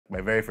my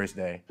very first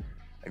day,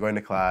 I go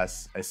into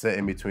class, I sit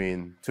in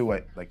between two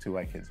white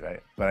kids, right?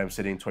 But I'm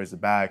sitting towards the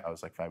back. I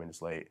was like 5 minutes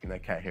late and I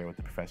can't hear what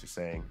the professor's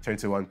saying. Turn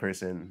to one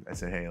person, I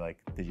said, hey, like,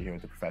 did you hear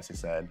what the professor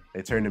said?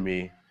 They turned to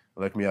me,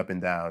 looked me up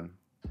and down,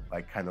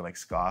 like kind of like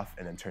scoff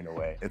and then turn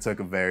away. It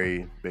took a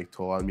very big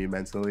toll on me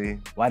mentally.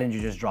 Why didn't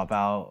you just drop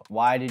out?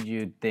 Why did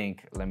you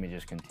think, let me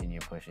just continue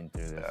pushing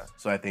through this? Yeah.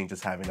 So I think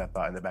just having that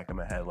thought in the back of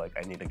my head, like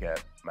I need to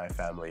get my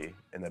family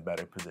in a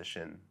better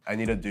position. I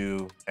need to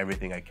do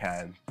everything I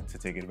can to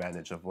take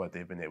advantage of what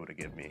they've been able to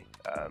give me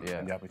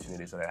and the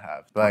opportunities that I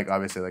have. But like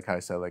obviously, like how I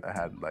said, like I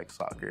had like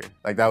soccer.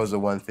 Like that was the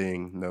one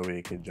thing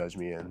nobody could judge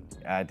me in.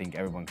 I think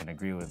everyone can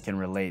agree with, can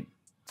relate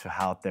to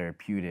how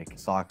therapeutic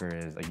soccer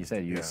is. Like you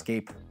said, you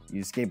escape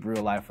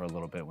real life for a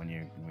little bit when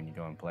you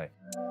go and play.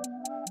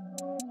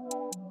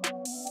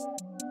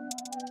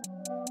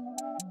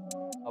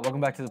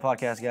 Welcome back to the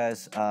podcast,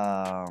 guys.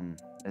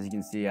 As you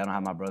can see, I don't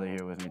have my brother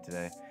here with me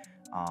today.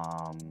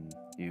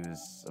 He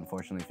was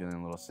unfortunately feeling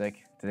a little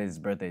sick. Today's his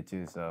birthday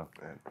too, so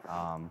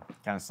kind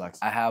of sucks.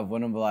 I have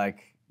one of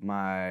like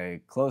my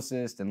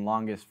closest and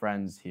longest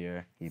friends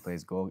here. He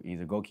plays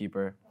he's a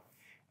goalkeeper.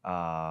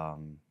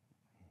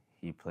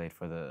 He played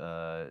for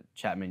the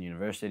Chapman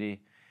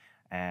University,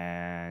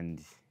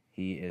 and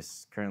he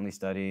is currently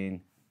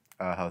studying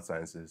health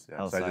sciences.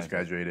 Yeah. I just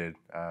graduated,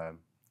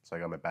 so I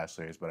got my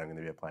bachelor's, but I'm going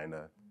to be applying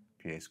to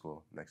PA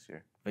school next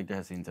year. Victor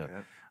Jacinto.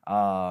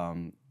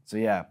 Yep. So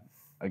yeah,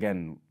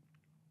 again,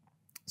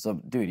 so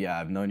dude, yeah,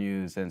 I've known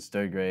you since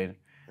 3rd grade.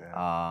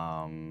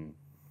 Yeah.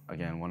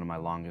 Again, one of my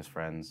longest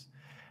friends.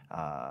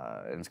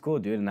 And it's cool,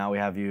 dude. And now we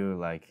have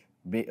you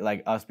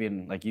us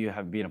being like you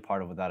have been a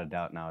part of Without a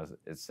Doubt now.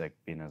 It's like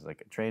being as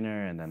like a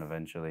trainer, and then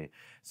eventually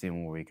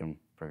seeing where we can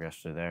progress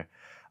through there.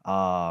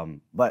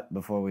 But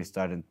before we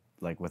started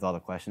like with all the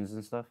questions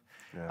and stuff,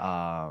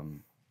 I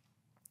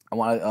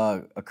want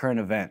a current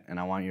event, and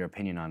I want your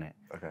opinion on it.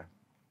 Okay.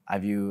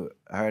 Have you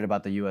heard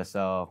about the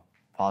USL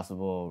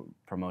possible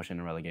promotion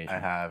and relegation? I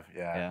have,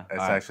 yeah. Yeah?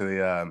 It's actually,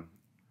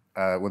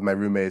 with my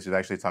roommates, we've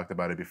actually talked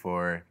about it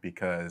before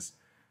because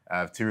I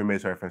have 2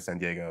 roommates who are from San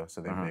Diego,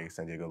 so they're big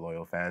San Diego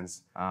Loyal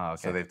fans. Oh,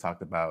 okay. So they've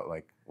talked about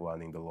like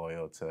wanting the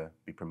Loyal to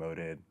be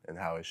promoted and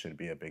how it should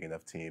be a big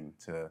enough team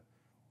to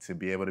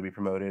be able to be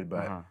promoted.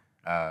 But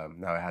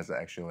now it has an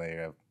extra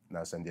layer of,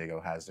 now San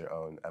Diego has their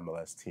own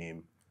MLS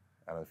team.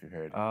 I don't know if you've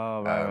heard.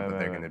 Oh, but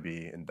they're going to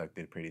be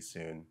inducted pretty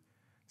soon.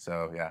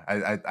 So yeah,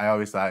 I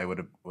always thought it would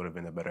have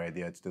been a better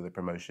idea to do the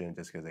promotion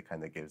just because it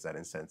kind of gives that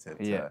incentive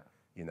to,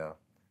 you know,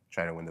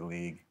 try to win the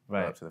league, go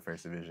up to the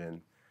 1st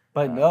division.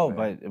 But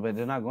but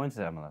they're not going to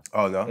the MLS.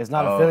 Oh no, it's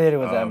not affiliated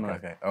with the MLS.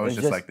 Okay. Oh, it's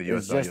just like the USL.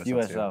 It's just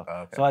USL. Oh,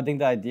 okay. So I think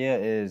the idea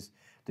is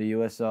the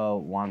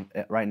USL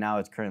right now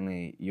it's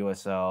currently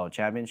USL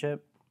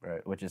Championship,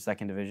 which is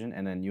 2nd division,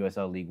 and then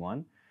USL League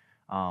One,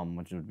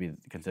 which would be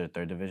considered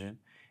 3rd division.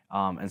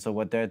 And so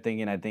what they're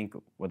thinking, I think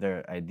what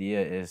their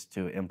idea is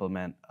to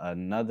implement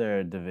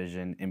another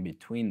division in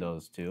between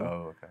those two.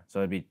 Oh, okay. So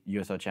it'd be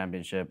USL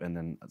Championship and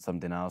then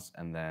something else,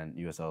 and then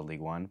USL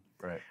League One.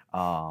 Right.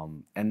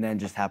 And then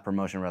just have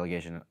promotion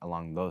relegation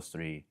along those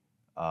 3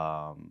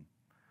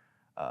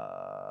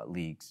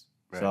 leagues.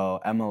 Right.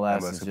 So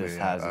MLS just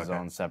has its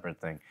own separate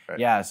thing. Right.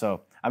 Yeah,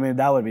 so I mean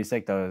that would be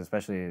sick though,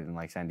 especially in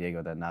like San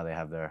Diego that now they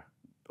have they're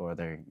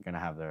gonna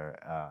have their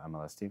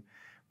MLS team.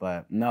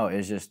 But no,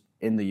 it's just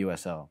in the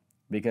USL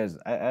because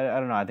I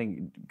don't know. I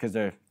think because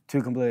they're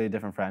 2 completely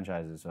different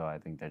franchises, so I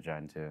think they're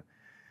trying to.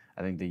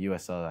 I think the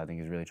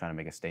USL is really trying to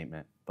make a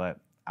statement, but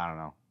I don't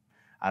know.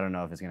 I don't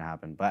know if it's gonna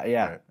happen, but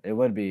yeah, it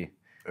would be.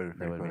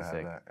 It would be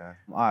sick. That, yeah.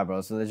 All right,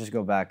 bro. So let's just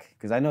go back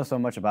because I know so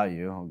much about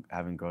you,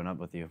 having grown up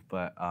with you.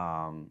 But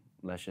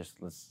let's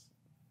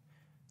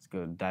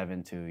go dive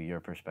into your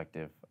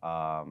perspective.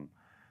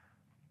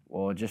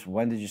 Well, just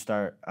when did you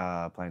start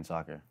playing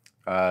soccer?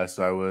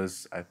 So I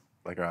was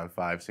like around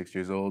 5, 6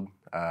 years old.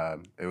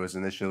 It was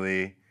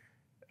initially,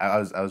 I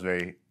was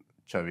very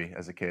chubby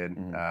as a kid,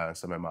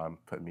 so my mom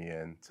put me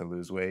in to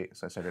lose weight.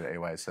 So I started at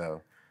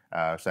AYSO.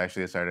 So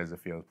actually I started as a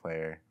field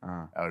player.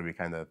 I would be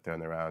kind of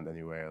thrown around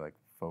anywhere, like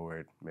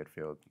forward,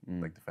 midfield,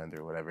 like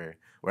defender,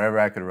 wherever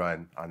I could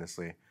run,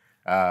 honestly.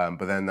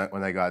 But then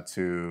when I got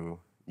to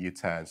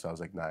U10, so I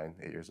was like 9,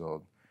 8 years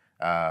old,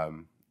 I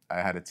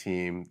had a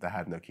team that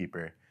had no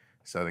keeper.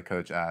 So the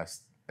coach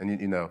asked, and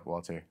you know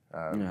Walter.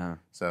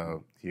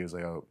 So he was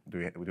like, "Oh, do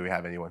we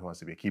have anyone who wants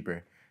to be a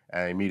keeper?"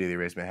 And I immediately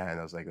raised my hand.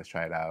 I was like, "Let's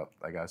try it out."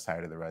 Like I was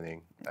tired of the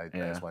running. I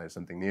just wanted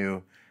something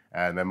new.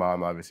 And my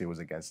mom obviously was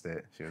against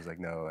it. She was like,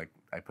 "No, like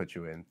I put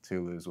you in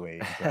to lose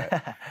weight,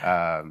 but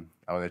I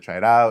want to try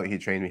it out." He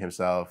trained me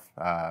himself.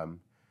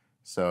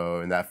 So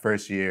in that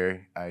first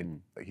year,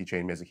 he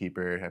trained me as a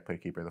keeper. I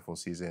played keeper the full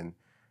season.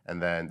 And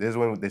then this is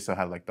when they still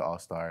had like the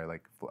all-star,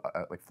 like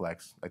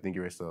flex. I think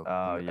you were still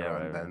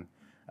around then.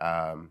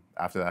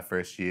 After that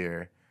first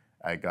year,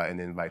 I got an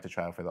invite to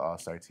try out for the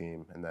all-star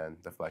team and then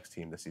the flex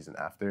team the season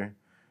after.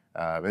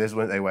 And this is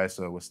when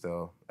AYSO was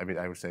still, I mean,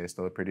 I would say it's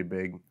still a pretty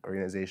big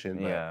organization,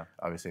 but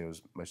obviously it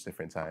was much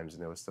different times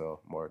and it was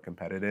still more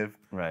competitive.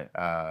 Right.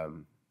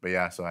 but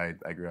yeah, so I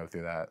grew up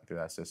through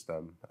that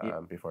system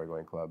before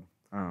going club.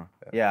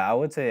 Yeah, I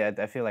would say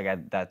I feel like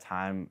at that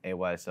time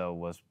AYSO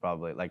was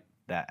probably like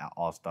that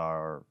all-star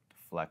or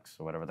flex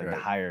or whatever, like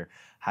the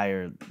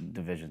higher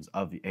divisions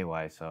of the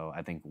AYSO.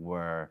 I think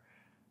were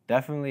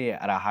definitely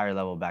at a higher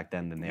level back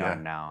then than they are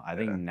now. I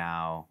think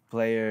now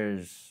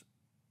players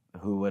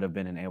who would have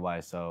been in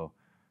AYSO,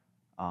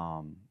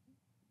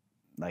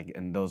 like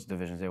in those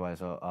divisions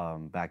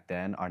AYSO back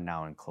then, are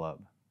now in club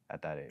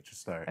at that age.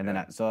 And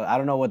then so I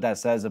don't know what that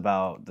says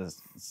about the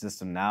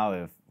system now,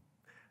 if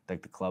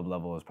like the club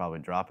level is probably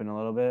dropping a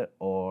little bit,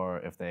 or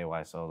if the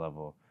AYSO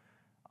level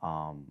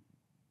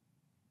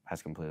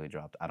has completely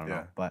dropped. I don't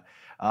know. But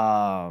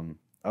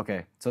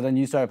okay, so then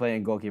you started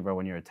playing goalkeeper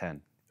when you were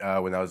 10.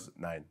 When I was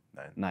 9.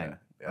 Yeah,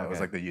 okay. It was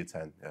like the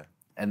U10. Yeah.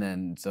 And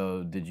then,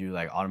 so did you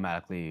like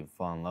automatically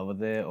fall in love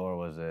with it, or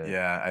was it?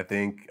 Yeah, I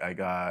think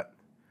I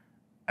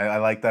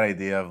like that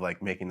idea of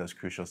like making those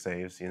crucial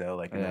saves, you know,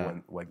 like in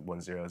the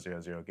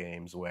 1-0-0-0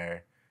 games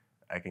where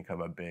I can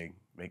come up big,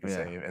 make a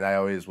save. And I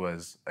always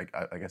was like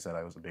I said,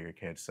 I was a bigger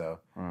kid, so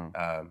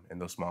in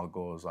those small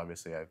goals,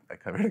 obviously I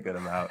covered a good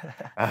amount.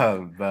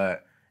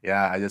 But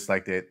yeah, I just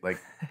liked it. Like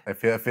it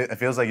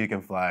feels like you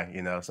can fly,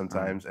 you know,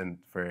 sometimes. And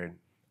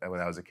when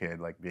I was a kid,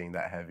 like being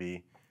that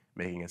heavy,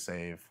 making a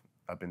save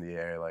up in the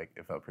air, like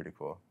it felt pretty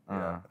cool. You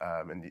know?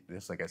 And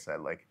just like I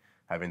said, like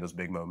having those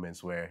big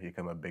moments where you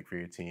come up big for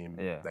your team,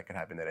 that could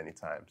happen at any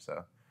time.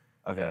 So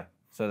okay,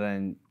 so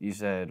then you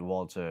said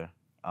Walter,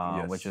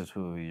 which is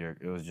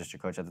it was just your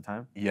coach at the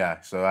time?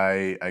 Yeah, so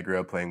I grew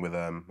up playing with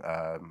him.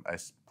 I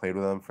played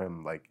with him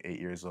from like 8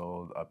 years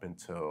old up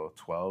until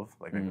 12,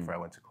 like right before I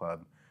went to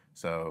club.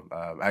 So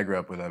I grew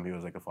up with him. He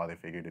was like a father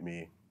figure to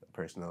me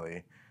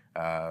personally.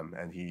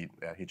 And he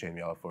trained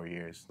me all 4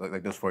 years.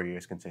 Like those 4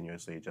 years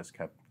continuously,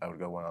 I would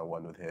go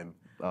one-on-one with him.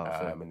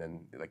 And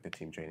then like the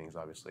team trainings,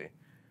 obviously.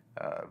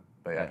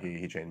 But yeah,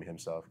 he trained me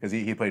himself because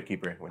he played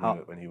keeper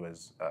when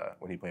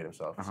he played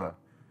himself. So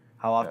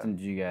how often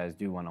did you guys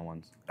do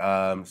one-on-ones?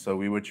 So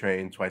we would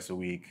train twice a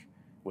week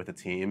with a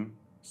team.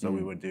 So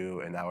we would do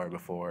an hour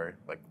before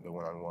like the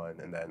one-on-one,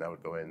 and then I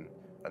would go in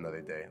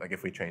another day. Like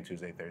if we trained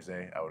Tuesday,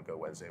 Thursday, I would go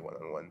Wednesday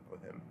one-on-one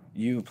with him.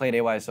 You played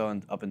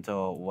AYSO up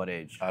until what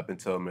age? Up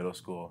until middle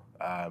school.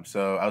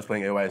 So I was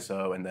playing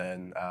AYSO, and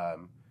then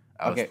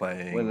I was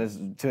playing. Well,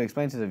 to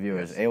explain to the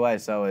viewers,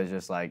 AYSO is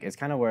just like, it's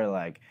kind of where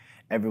like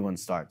everyone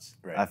starts.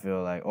 Right. I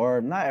feel like,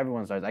 or not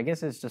everyone starts. I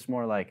guess it's just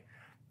more like,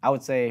 I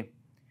would say,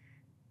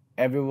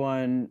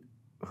 everyone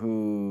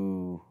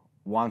who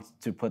wants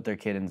to put their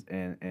kid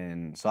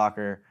in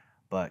soccer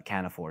but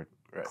can't afford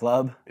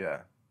club.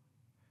 Yeah.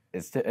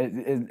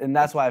 And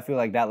that's why I feel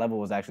like that level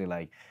was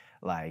actually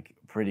like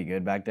pretty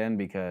good back then,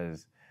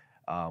 because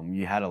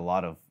you had a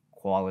lot of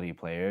quality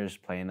players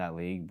playing that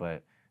league,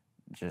 but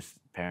just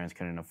parents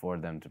couldn't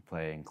afford them to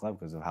play in club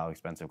because of how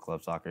expensive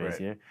club soccer is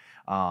here.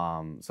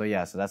 So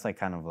that's like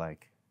kind of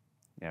like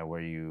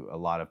where a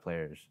lot of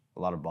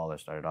ballers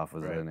started off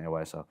with in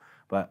AYSO.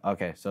 But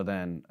okay, so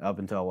then up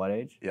until what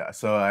age? Yeah,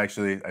 so I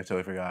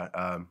totally forgot.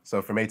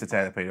 So from 8 to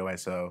 10 I played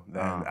AYSO.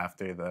 Then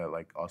after the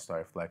like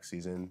All-Star Flex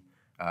season,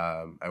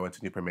 I went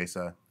to New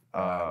Mesa.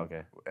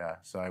 Okay. Yeah,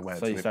 so I went.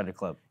 So you started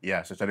club.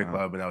 Yeah, so I started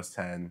club when I was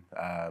 10.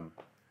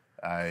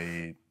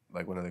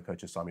 One of the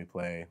coaches saw me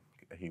play.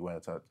 He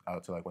went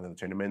out to like one of the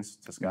tournaments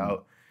to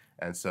scout,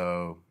 and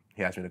so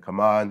he asked me to come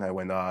on. I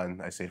went on.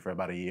 I stayed for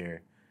about a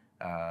year,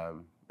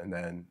 and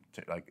then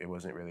like it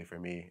wasn't really for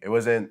me. It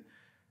wasn't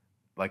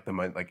like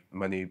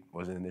money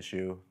wasn't an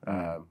issue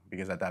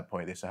because at that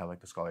point they still had like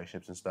the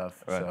scholarships and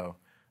stuff. Right. So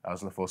I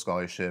was on a full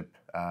scholarship,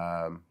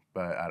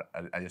 but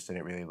I just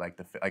didn't really like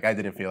the fit. Like I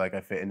didn't feel like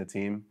I fit in the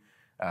team.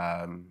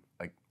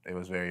 Like it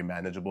was very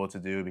manageable to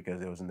do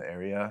because it was in the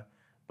area.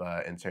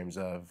 But in terms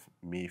of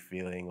me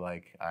feeling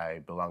like I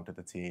belonged to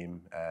the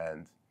team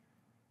and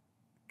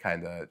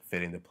kind of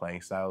fitting the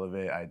playing style of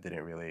it, I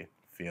didn't really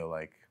feel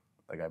like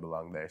I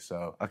belonged there.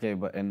 So okay,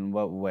 but in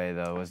what way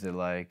though? Was it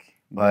like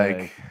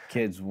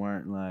kids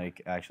weren't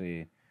like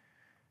actually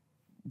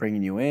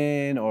bringing you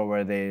in, or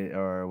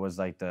was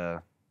like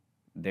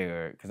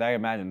because I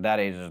imagine that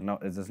age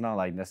it's not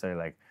like necessarily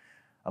like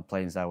a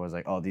playing style was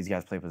like, oh, these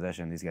guys play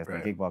possession, these guys play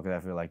kickball, because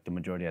I feel like the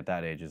majority at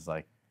that age is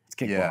like,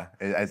 yeah,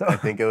 I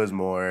think it was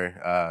more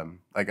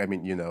like, I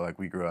mean, you know, like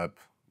we grew up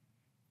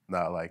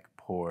not like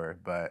poor,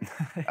 but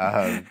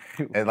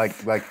and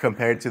like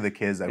compared to the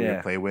kids that we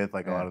would play with,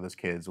 like a lot of those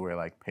kids were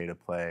like pay to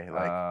play,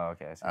 like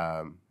okay,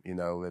 I see. you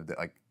know,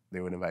 like they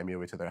would invite me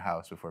over to their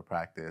house before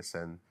practice,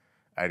 and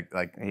I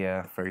like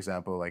for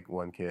example, like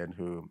one kid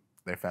who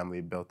their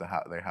family built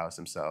their house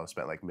themselves,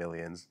 spent like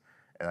millions,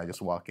 and I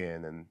just walk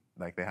in and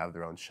like they have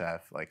their own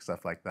chef, like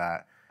stuff like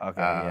that.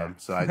 Okay,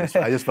 So I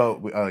just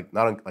felt like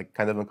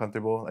kind of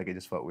uncomfortable. Like it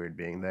just felt weird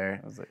being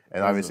there.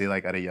 And obviously,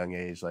 like at a young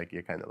age, like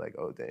you're kind of like,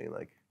 oh dang,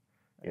 like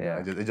you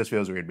know, it just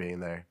feels weird being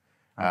there.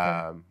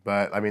 Okay.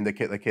 But I mean, the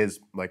kids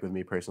like with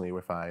me personally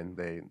were fine.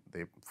 They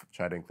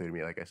tried to include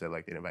me. Like I said,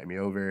 like they'd invite me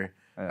over.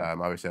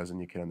 Obviously, I was a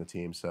new kid on the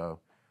team,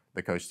 so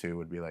the coach too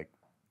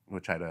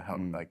would try to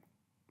help like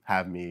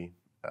have me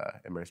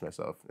immerse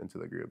myself into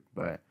the group.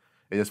 But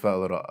it just felt a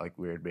little like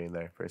weird being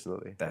there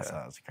personally. That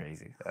sounds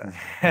crazy.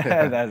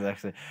 That's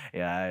actually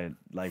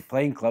like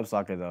playing club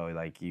soccer though.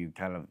 Like you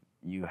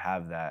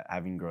have that,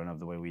 having grown up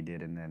the way we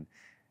did, and then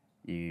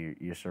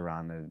you're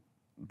surrounded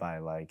by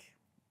like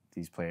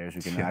these players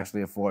who can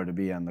actually afford to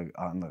be on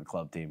the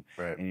club team,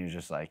 right? And you're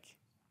just like,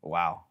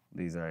 wow,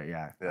 these are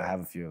I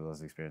have a few of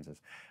those experiences.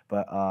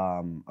 But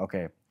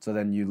okay, so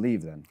then you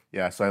leave then.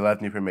 Yeah, so I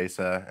left Newport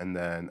Mesa, and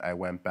then I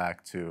went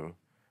back to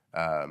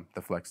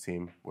the flex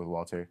team with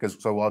Walter.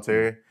 So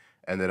Walter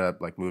ended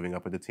up like moving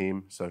up with the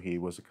team. So he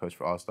was a coach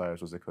for All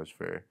Stars, was a coach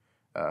for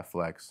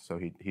flex. So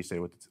he stayed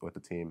with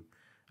the team.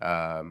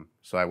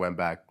 So I went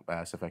back,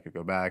 asked if I could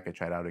go back. I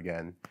tried out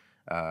again.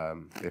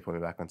 They put me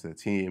back onto the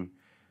team,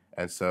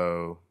 and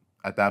so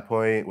at that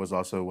point was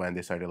also when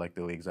they started like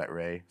the leagues at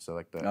Ray. So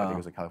like I think it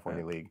was a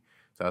California league.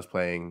 So I was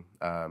playing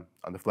on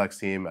the flex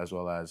team as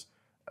well as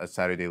a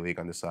Saturday league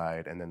on the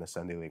side, and then a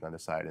Sunday league on the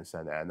side in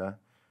Santa Ana.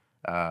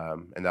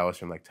 And that was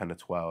from like 10 to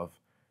 12.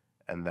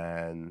 And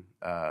then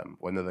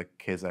one of the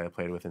kids that I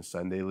played with in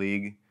Sunday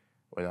league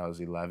when I was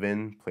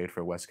 11 played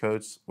for West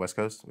Coast,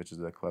 which is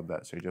the club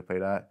that Sergio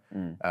played at.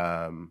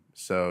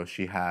 So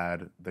she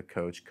had the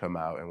coach come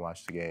out and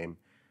watch the game,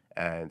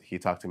 and he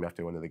talked to me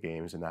after one of the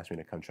games and asked me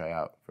to come try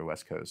out for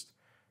West Coast.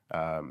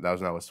 That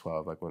was when I was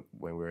 12, like when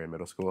we were in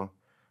middle school.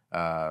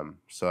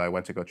 So I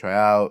went to go try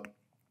out.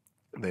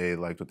 They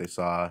liked what they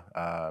saw,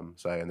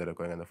 so I ended up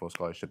going on the full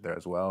scholarship there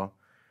as well.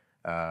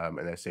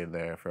 And I stayed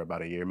there for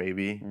about a year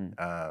maybe.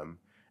 And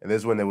this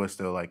is when it was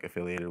still like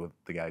affiliated with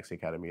the Galaxy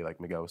Academy. Like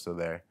Miguel was still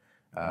there,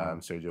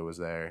 Sergio was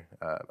there.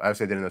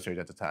 Obviously I didn't know Sergio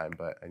at the time,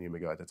 but I knew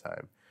Miguel at the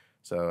time.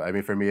 So I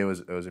mean, for me it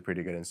was a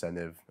pretty good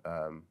incentive.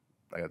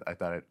 I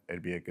thought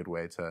it'd be a good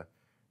way to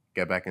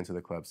get back into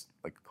the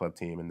club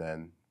team, and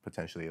then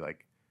potentially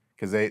like,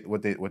 because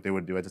what they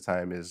would do at the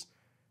time is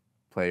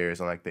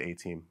players on like the A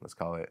team, let's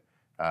call it.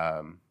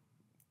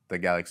 The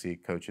Galaxy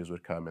coaches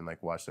would come and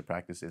like watch the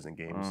practices and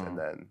games, and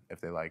then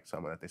if they liked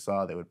someone that they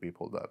saw, they would be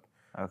pulled up.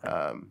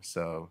 Okay.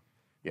 So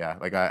yeah,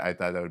 like I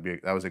thought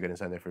that was a good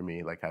incentive for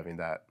me, like having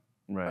that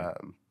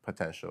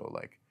potential,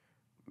 like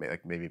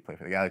maybe play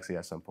for the Galaxy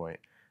at some point,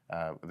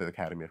 with the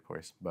academy of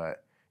course.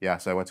 But yeah,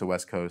 so I went to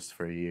West Coast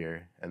for a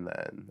year, and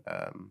then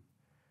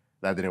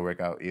that didn't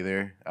work out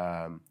either.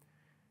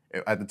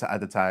 At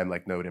the time,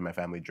 like nobody in my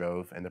family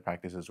drove, and the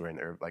practices were in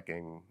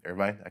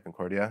Irvine at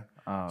Concordia.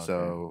 Oh, okay.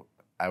 So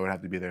I would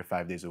have to be there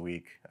 5 days a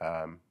week,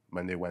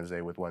 Monday,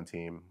 Wednesday with one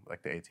team,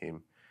 like the A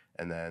team,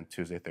 and then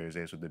Tuesday,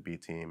 Thursdays with the B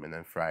team, and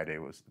then Friday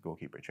was the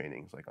goalkeeper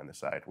trainings, like on the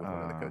side with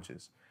one of the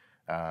coaches.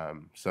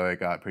 So it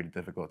got pretty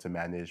difficult to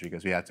manage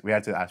because we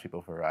had to ask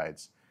people for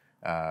rides,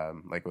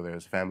 like whether it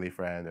was a family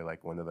friend or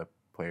like one of the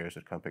players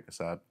would come pick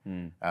us up.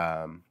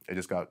 It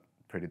just got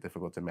pretty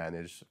difficult to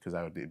manage because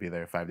I would be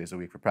there 5 days a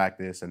week for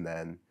practice, and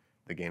then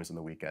the games on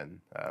the weekend,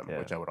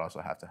 which I would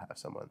also have to have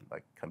someone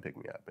like come pick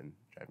me up and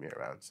drive me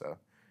around. So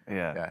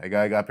it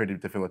got pretty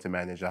difficult to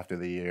manage after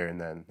the year, and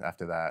then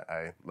after that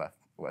I left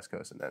West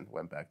Coast and then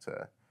went back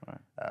to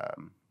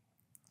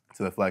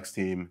the flex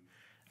team,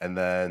 and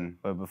then.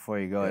 But before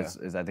you go, I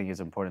think it's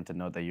important to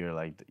note that you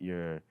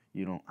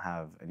don't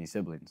have any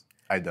siblings.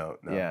 I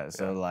don't. No. Yeah.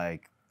 So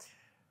like,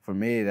 for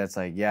me, that's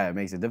like it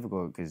makes it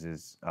difficult because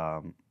it's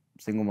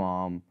single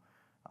mom,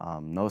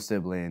 no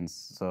siblings.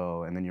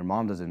 So and then your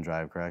mom doesn't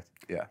drive, correct?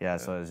 Yeah. Yeah.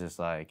 So it's just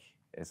like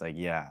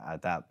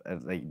at that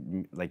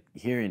like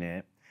hearing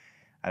it.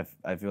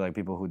 I feel like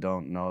people who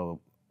don't know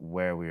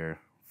where we're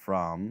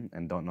from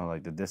and don't know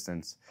like the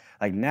distance,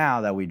 like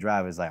now that we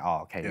drive is like, oh,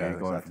 okay, you're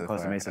going from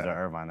Costa Mesa to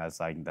Irvine,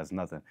 that's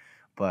nothing.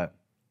 But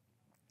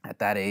at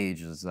that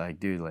age, it's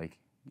like, dude, like,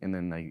 and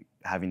then like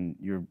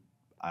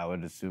I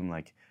would assume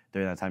like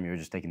during that time you were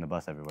just taking the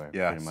bus everywhere.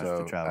 Yeah, pretty much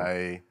so to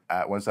travel.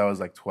 Once I was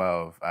like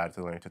 12, I had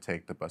to learn to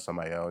take the bus on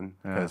my own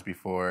because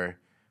before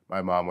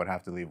my mom would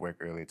have to leave work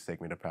early to take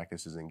me to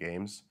practices and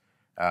games.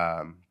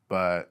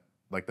 But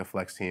like the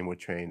flex team would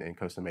train in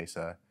Costa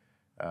Mesa,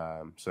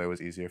 so it was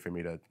easier for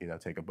me to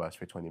take a bus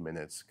for 20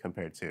 minutes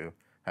compared to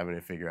having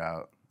to figure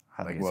out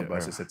like what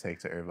buses to take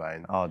to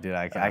Irvine. Oh, dude,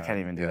 I can't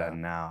even do that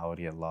now. I would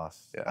get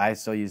lost. Yeah. I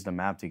still use the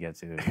map to get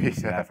to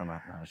that from my.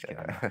 No, I'm just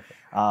kidding.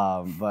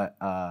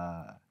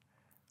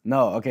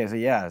 No, okay,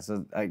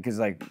 so because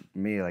like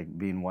me, like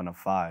being one of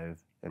five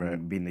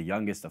and being the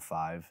youngest of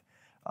five,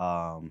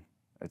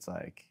 it's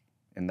like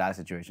in that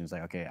situation, it's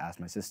like, okay, ask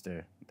my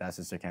sister. That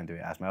sister can't do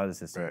it. Ask my other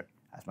sister. Right.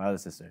 Ask my other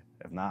sister.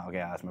 If not, okay,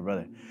 ask my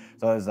brother.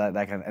 So it's that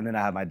kind of, and then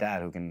I have my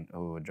dad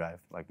who would drive.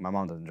 Like my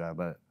mom doesn't drive,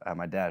 but I have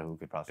my dad who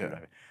could possibly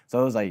drive it.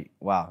 So it was like,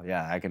 wow,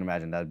 yeah, I can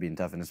imagine that being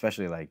tough, and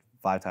especially like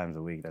 5 times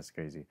a week. That's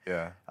crazy.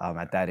 Yeah.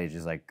 At that age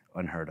is like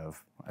unheard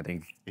of. I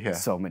think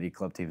so many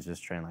club teams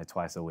just train like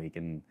twice a week,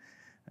 and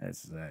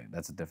that's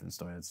a different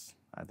story.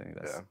 I think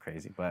that's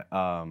crazy. But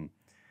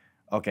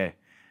okay.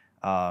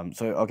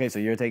 So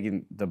you're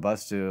taking the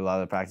bus to a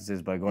lot of the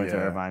practices, but going to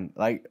Irvine,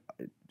 like,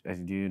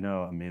 do you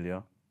know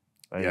Emilio?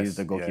 Yes. He's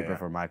the goalkeeper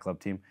for my club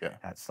team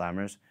at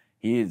Slammers.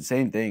 He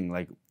same thing,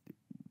 like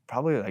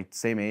probably like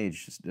same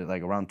age,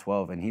 like around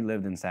 12, and he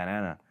lived in Santa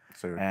Ana.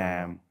 So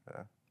and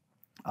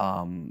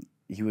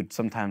he would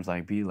sometimes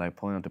like be like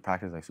pulling up to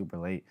practice like super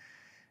late,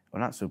 well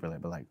not super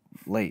late, but like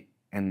late.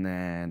 And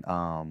then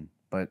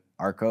but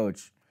our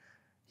coach,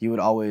 he would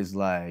always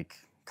like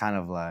kind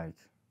of like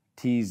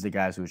tease the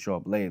guys who would show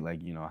up late,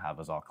 like, you know, have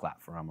us all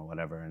clap for him or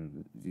whatever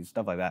and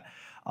stuff like that.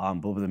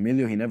 But with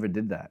Emilio, he never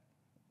did that.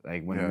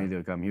 Like when Emilio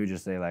would come, he would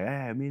just say like,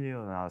 "Hey,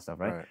 Emilio," and all that stuff,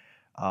 right?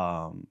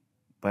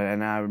 But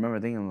and I remember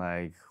thinking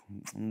like,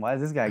 why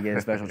is this guy getting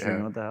special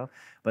treatment? What the hell?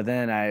 But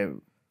then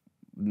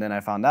I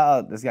found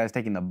out this guy's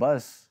taking the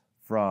bus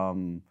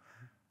from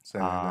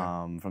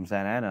Santa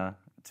Ana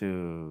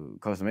to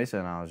Costa Mesa,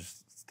 and I was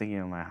just thinking,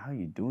 I'm like, how are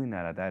you doing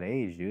that at that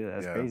age, dude?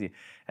 That's crazy.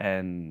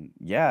 And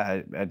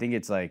yeah, I think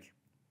it's like,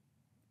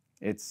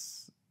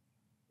 it's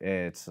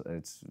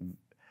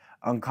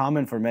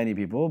uncommon for many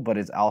people, but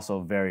it's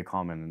also very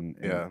common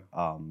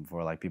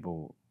for like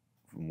people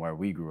from where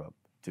we grew up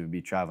to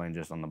be traveling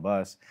just on the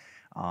bus,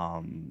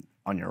 on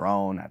your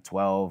own at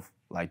 12.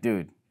 Like,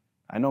 dude,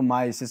 I know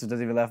my sister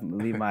doesn't even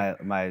leave my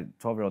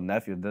 12-year-old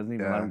nephew, doesn't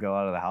even let him go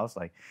out of the house,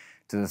 like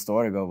to the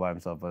store to go by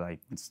himself. But like,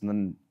 it's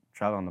none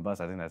travel on the bus.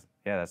 I think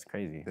that's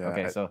crazy. Yeah,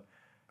 okay, so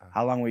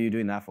how long were you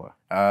doing that for?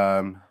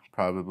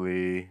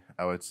 Probably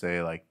I would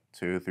say like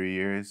 2 or 3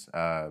 years.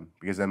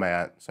 Because then my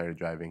aunt started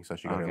driving, so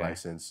she got her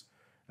license.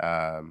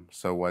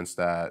 So once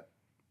that,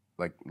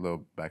 like,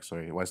 little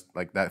backstory, once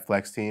like that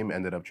flex team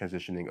ended up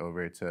transitioning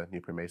over to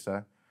New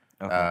Mesa.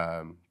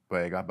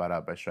 But it got bought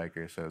out by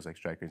Strikers, so it was like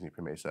Strikers New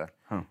Mesa.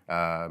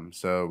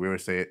 So we were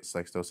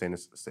still stay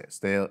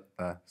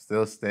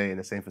in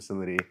the same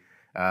facility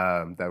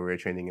that we were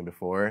training in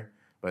before,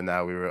 but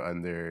now we were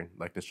under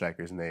like the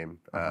Strikers name.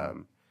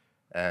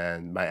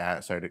 And my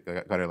aunt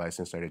got her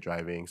license, started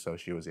driving, so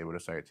she was able to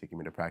start taking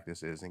me to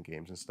practices and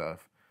games and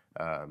stuff.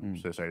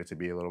 So it started to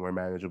be a little more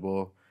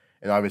manageable.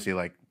 And obviously,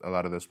 like a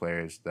lot of those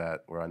players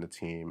that were on the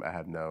team, I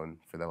have known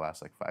for the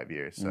last like 5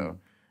 years. So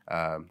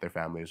their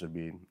families would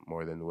be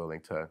more than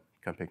willing to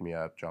come pick me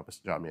up, drop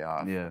me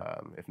off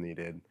if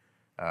needed.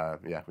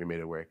 We made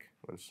it work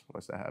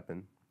once that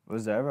happened.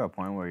 Was there ever a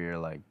point where your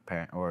like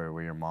parent or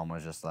where your mom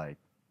was just like,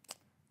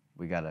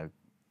 we gotta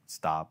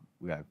stop,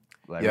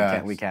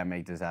 we can't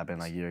make this happen,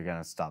 like you're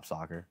gonna stop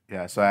soccer?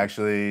 Yeah, so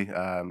actually,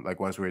 like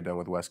once we were done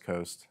with West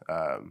Coast,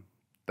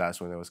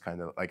 that's when it was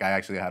kind of like I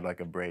actually had like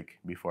a break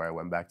before I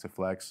went back to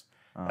flex.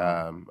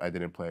 I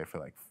didn't play for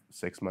like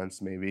 6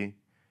 months maybe,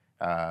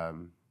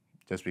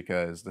 just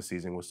because the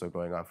season was still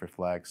going on for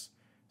flex,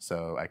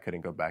 so I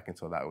couldn't go back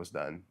until that was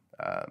done.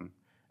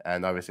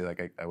 And obviously,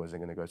 like I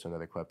wasn't gonna go to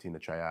another club team to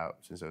try out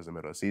since it was the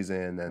middle of the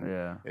season,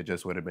 and it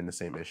just would have been the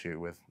same issue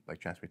with like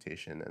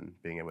transportation and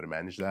being able to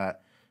manage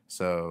that.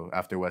 So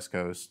after West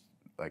Coast,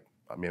 like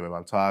me and my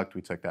mom talked,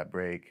 we took that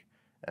break,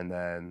 and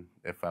then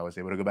if I was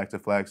able to go back to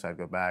flex, I'd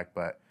go back.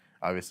 But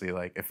obviously,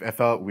 like it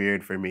felt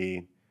weird for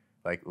me,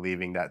 like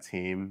leaving that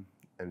team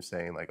and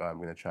saying like, oh, I'm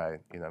gonna try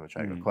to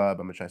go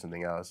club, I'm gonna try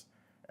something else,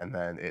 and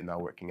then it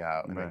not working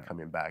out, and then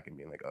coming back and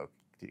being like, oh,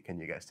 can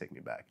you guys take me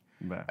back?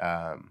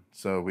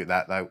 So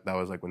that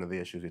was like one of the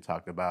issues we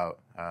talked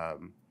about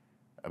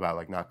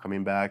like not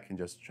coming back and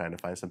just trying to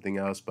find something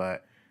else.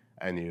 But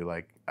I knew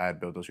like I had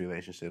built those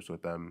relationships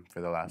with them for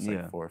the last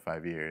like 4 or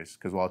 5 years,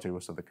 because Walter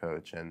was still the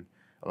coach and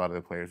a lot of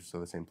the players were still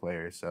the same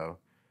players. So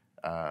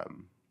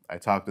I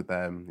talked with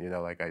them,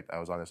 like I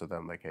was honest with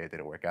them, like, hey, it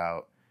didn't work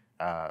out.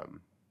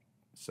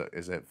 So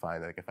is it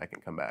fine like if I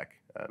can come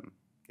back?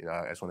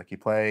 I just want to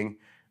keep playing.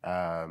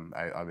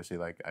 I obviously,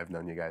 like, I've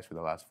known you guys for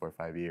the last 4 or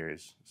 5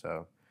 years,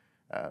 so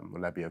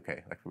would that be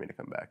okay, like, for me to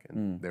come back?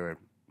 And they were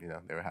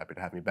happy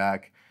to have me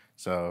back.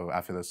 So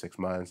after those 6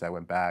 months, I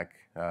went back,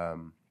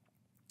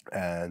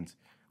 and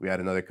we had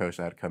another coach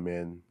that had come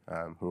in,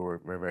 who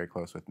we're very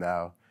close with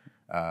now,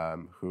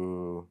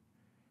 who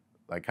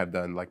like had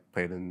done like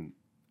played in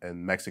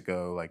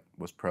Mexico, like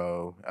was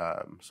pro.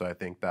 So I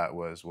think that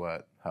was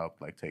what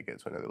helped like take it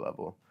to another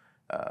level.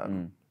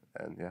 And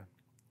yeah.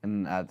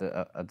 And at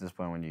this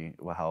point,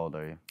 how old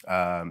are you?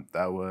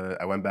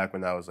 I went back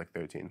when I was like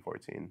 13,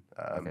 14.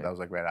 That was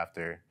like right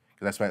after,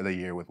 because I spent the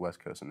year with West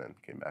Coast and then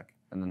came back.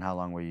 And then how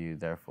long were you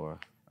there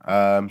for?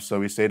 So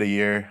we stayed a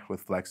year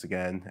with Flex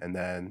again, and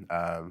then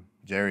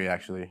Jerry,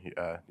 actually,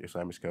 your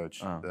Slammers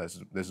coach,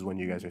 this is when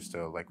you guys are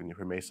still like when you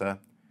were Mesa.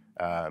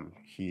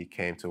 He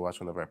came to watch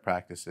one of our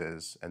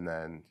practices, and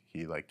then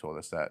he like told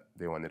us that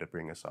they wanted to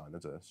bring us on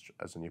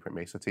as a Newport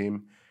Mesa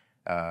team.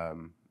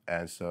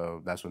 And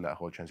so that's when that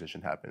whole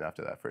transition happened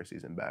after that first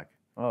season back.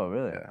 Oh,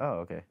 really? Yeah. Oh,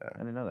 okay. Yeah. I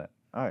didn't know that.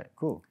 All right,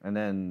 cool. And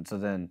then so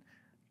then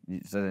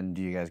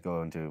do you guys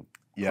go into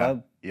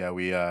club? Yeah,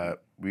 we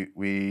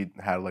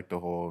had like the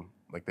whole,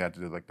 like they had to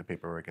do like the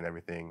paperwork and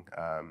everything,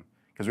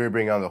 because we were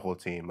bringing on the whole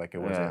team. Like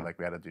it wasn't like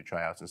we had to do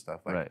tryouts and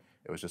stuff. Like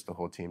it was just the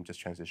whole team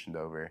just transitioned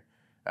over,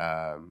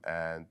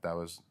 and that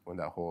was when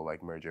that whole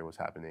like merger was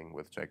happening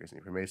with Strikers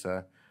and Newport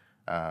Mesa.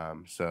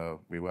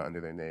 So we went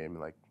under their name, and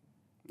like,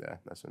 yeah,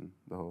 that's when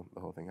the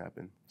whole thing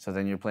happened. So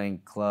then you're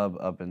playing club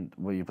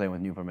you're playing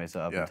with Newport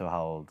Mesa up until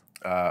how old?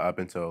 Up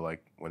until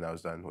like when I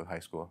was done with high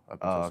school, up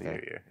until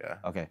senior year. Yeah.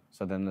 Okay,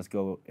 so then let's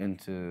go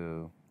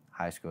into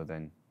high school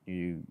then.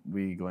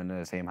 we going to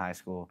the same high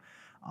school.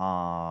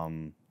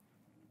 How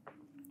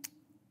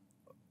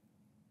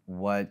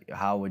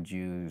would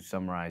you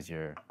summarize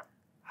your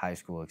high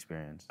school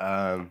experience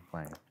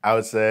playing? I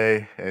would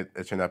say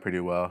it turned out pretty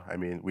well. I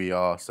mean, we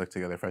all stuck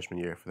together freshman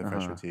year for the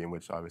freshman team,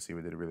 which obviously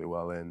we did really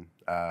well in.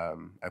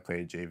 I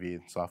played JV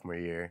sophomore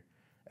year,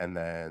 and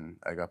then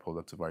I got pulled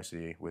up to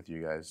varsity with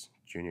you guys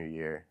junior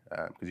year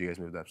because you guys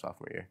moved up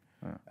sophomore year.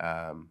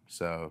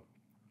 So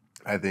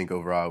I think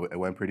overall it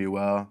went pretty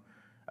well.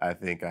 I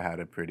think I had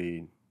a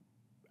pretty.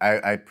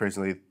 I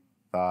personally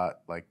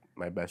thought like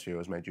my best year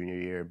was my junior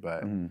year,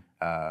 but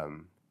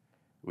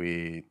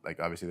we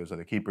obviously there's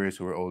other keepers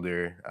who were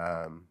older,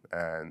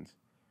 and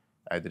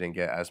I didn't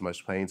get as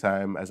much playing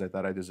time as I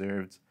thought I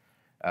deserved.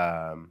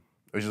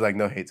 Which is like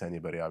no hate to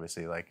anybody,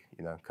 obviously. Like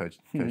coach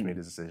made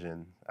his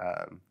decision,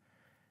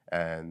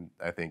 and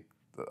I think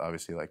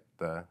obviously like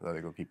the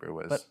other goalkeeper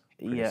was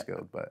pretty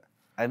skilled, but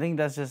I think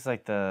that's just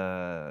like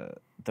the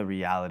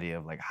reality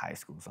of like high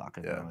school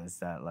soccer though, is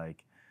that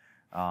like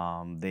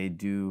they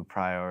do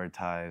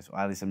prioritize, or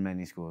at least in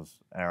many schools,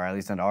 or at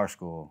least in our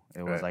school,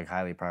 it was like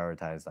highly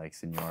prioritized like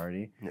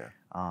seniority.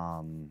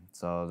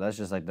 So that's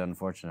just like the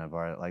unfortunate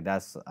part. Like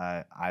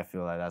I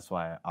feel like that's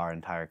why our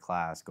entire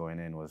class going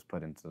in was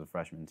put into the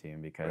freshman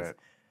team because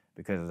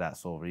of that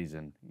sole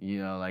reason.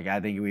 Like I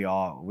think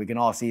we can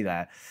all see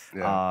that,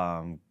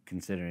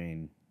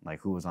 considering like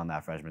who was on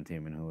that freshman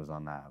team and who was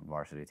on that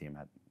varsity team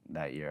at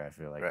that year. I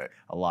feel like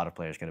a lot of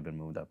players could have been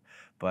moved up,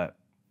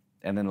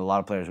 and then a lot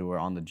of players who were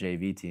on the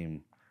JV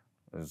team,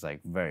 it was like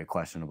very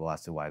questionable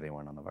as to why they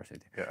weren't on the varsity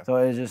team. So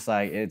it's just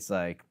like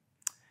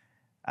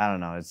I don't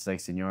know. It's like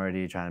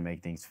seniority, trying to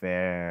make things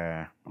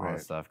fair, all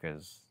that stuff.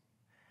 Because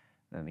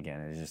then again,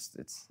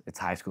 it's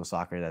high school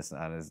soccer. That's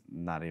it's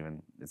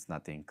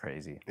nothing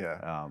crazy.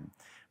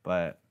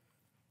 But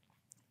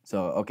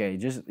so okay,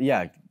 just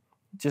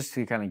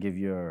to kind of give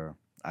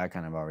I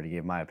kind of already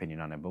gave my opinion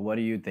on it. But what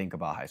do you think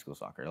about high school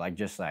soccer? Like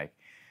just like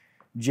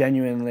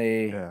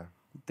genuinely.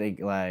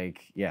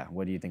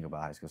 What do you think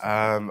about high school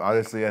soccer?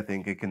 Honestly, I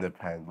think it can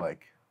depend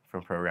like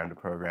from program to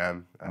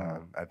program.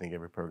 I think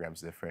every program's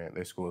different.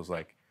 There's schools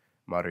like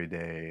Modern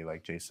Day,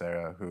 like J.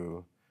 Sarah,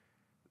 who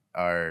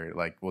are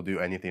like will do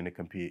anything to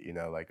compete.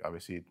 Like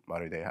obviously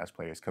Modern Day has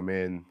players come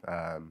in,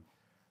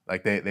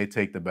 like they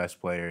take the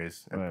best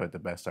players and put the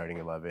best starting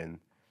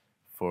 11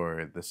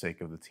 for the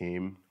sake of the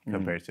team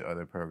compared to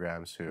other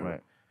programs who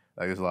like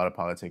there's a lot of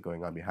politics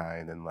going on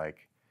behind, and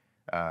like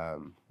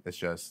it's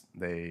just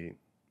they.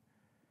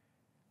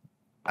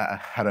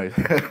 How do I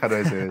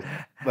say this?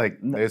 Like,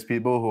 there's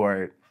people who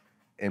are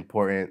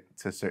important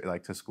to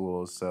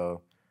schools,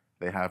 so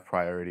they have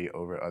priority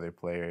over other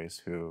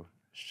players who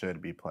should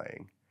be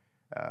playing.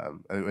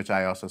 Which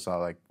I also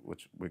saw,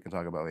 which we can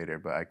talk about later.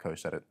 But I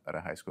coached at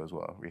a high school as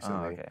well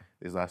recently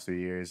these last 3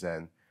 years,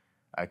 and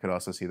I could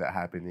also see that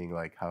happening.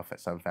 Like how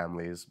some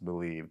families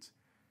believed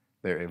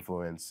their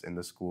influence in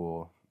the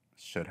school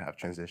should have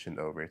transitioned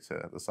over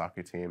to the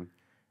soccer team.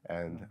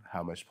 And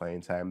how much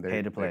playing time they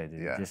pay to play,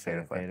 dude. Just pay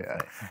to play.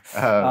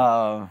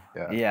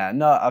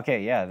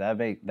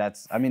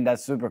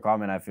 That's super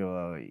common. I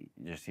feel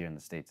just here in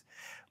the States,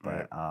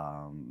 but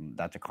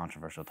that's a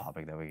controversial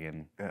topic that we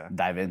can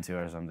dive into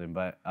or something.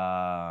 But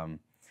I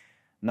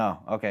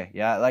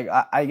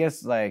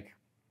guess like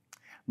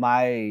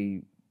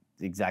my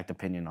exact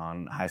opinion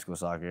on high school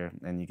soccer,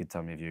 and you can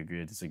tell me if you agree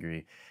or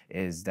disagree,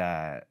 is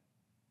that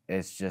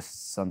it's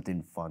just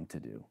something fun to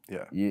do.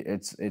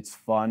 It's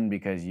fun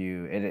because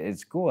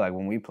it's cool. Like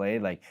when we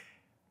played,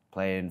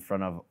 play in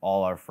front of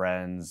all our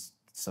friends,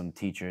 some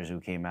teachers who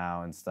came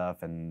out and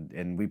stuff,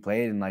 and we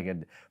played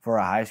in for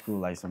a high school,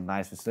 like some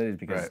nice facilities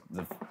because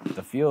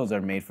the fields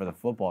are made for the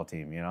football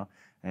team,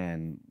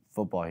 and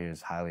football here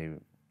is highly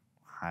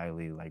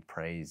like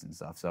praised and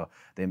stuff. So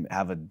they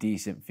have a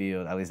decent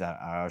field. At least at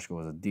our school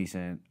was a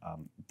decent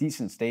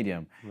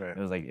stadium. It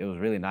was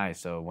really nice.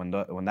 So when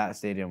that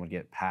stadium would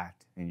get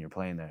packed and you're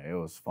playing there, it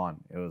was fun.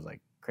 It was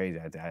like crazy.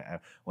 I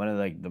one of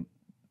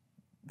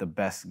the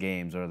best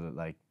games or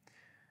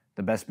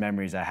the best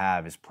memories I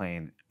have is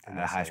playing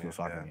a high school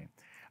soccer game.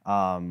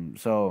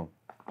 So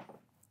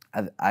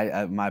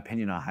I my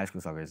opinion on high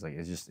school soccer is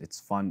it's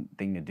fun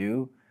thing to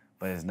do,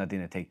 but it's nothing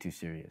to take too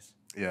serious.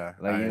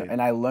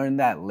 And I learned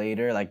that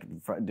later,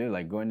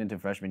 going into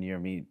freshman year,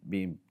 me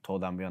being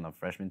told I'm going on the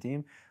freshman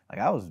team,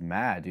 I was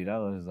mad, dude. I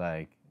was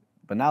like,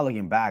 but now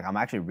looking back, I'm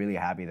actually really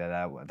happy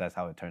that's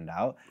how it turned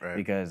out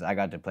because I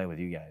got to play with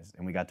you guys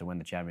and we got to win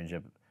the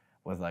championship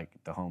with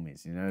the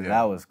homies,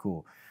 that was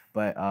cool.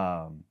 But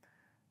I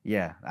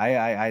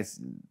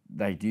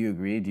do you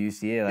agree? Do you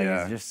see it?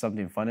 It's just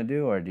something fun to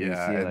do, or do you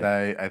see it?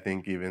 I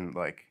think even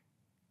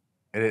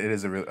it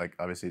is a real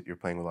obviously you're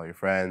playing with all your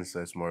friends,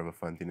 so it's more of a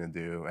fun thing to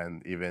do.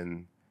 And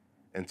even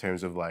in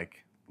terms of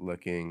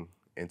looking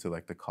into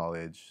the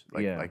college,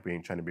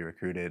 trying to be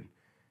recruited,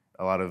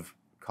 a lot of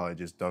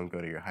colleges don't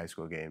go to your high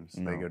school games.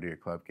 No. They go to your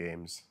club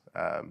games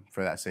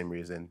for that same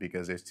reason,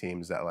 because there's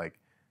teams that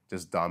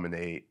just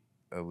dominate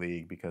a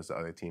league because the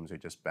other teams are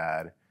just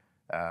bad,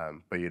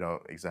 but you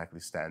don't exactly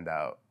stand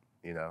out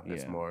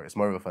it's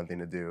more of a fun thing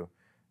to do.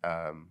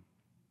 The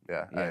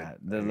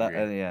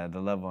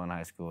level in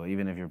high school,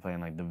 even if you're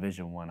playing like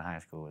Division I high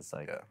school, it's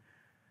like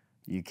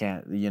you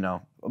can't,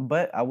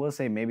 But I will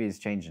say maybe it's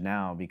changed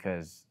now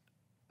because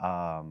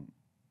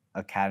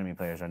academy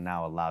players are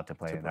now allowed to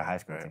play in their high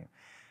school team.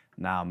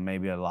 Now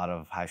maybe a lot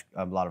of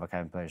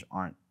academy players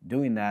aren't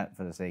doing that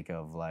for the sake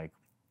of like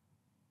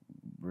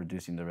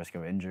reducing the risk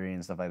of injury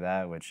and stuff like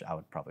that, which I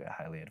would probably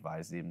highly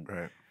advise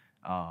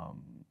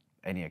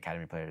any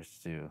academy players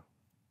to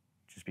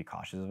just be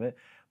cautious of it.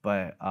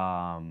 But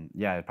I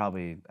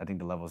think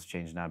the levels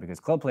changed now because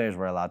club players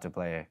were allowed to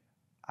play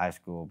high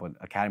school, but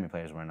academy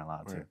players weren't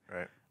allowed to.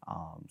 Right.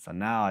 So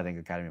now I think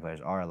academy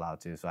players are allowed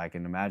to. So I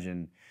can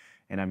imagine,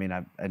 and I mean,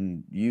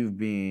 and you've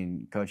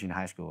been coaching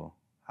high school.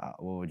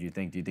 What would you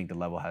think? Do you think the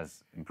level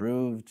has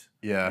improved?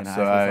 Yeah,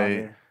 so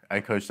I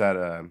coached at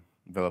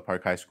Villa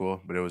Park High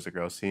School, but it was a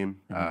girls'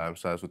 team.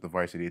 So I was with the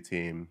varsity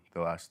team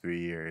the last 3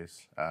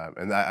 years,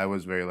 and I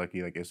was very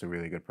lucky. Like, it's a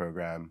really good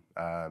program.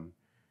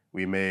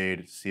 We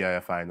made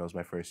CIF finals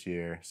my first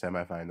year,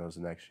 semifinals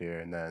the next year,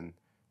 and then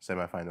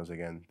semifinals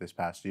again this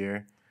past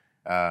year.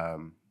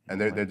 And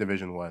they're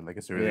Division I. Like,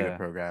 it's a really good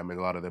program, and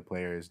a lot of the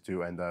players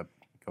do end up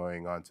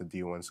going on to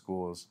D1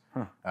 schools.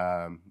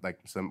 Like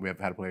we have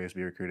had players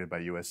be recruited by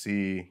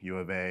USC, U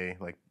of A,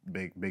 like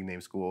big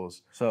name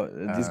schools. So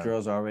these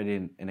girls are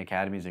already in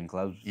academies and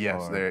clubs?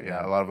 Yes,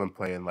 a lot of them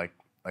play in like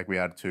we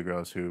had 2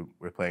 girls who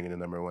were playing in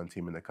the #1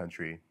 team in the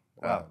country.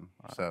 Wow.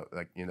 So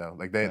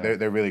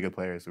they're really good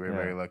players. We're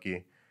very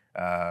lucky.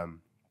 And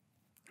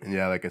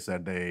like I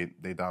said,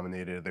 they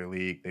dominated their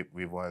league.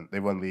 They've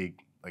won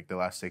league like the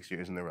last 6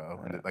 years in a row.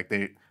 And like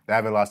they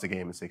haven't lost a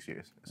game in 6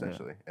 years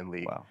essentially in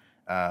league. Wow.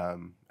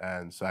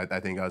 And so I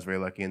think I was very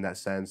lucky in that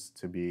sense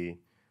to be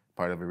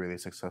part of a really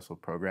successful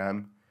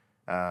program.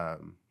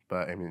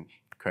 But I mean,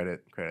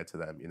 credit to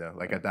them.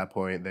 Like at that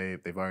point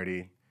they've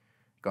already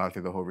gone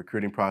through the whole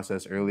recruiting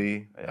process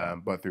early,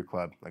 but through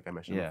club, like I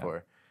mentioned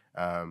before.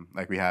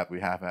 Like we have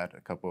had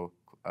a couple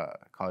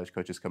college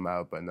coaches come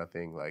out, but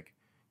nothing like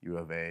U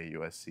of A,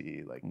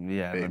 USC, like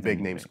big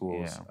name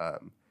schools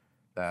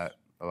that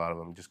a lot of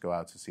them just go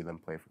out to see them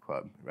play for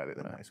club rather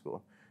than high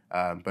school.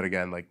 But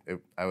again, like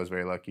I was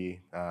very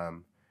lucky.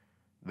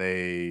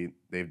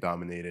 They've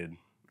dominated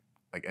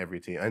like every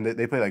team, and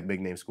they play like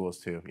big name schools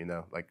too.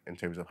 Like in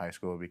terms of high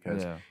school,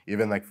 because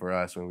even like for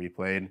us when we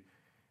played.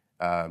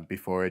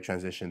 Before it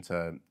transitioned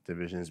to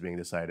divisions being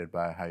decided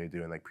by how you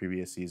do in like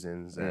previous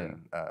seasons,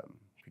 and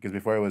because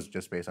before it was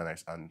just based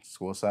on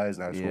school size,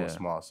 now our school is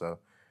small. So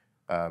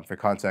for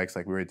context,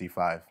 like we were at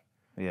D5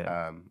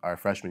 our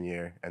freshman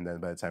year, and then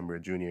by the time we were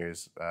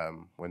juniors,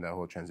 when that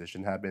whole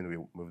transition happened, we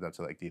moved up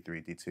to like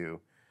D3, D2,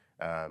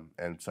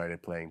 and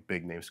started playing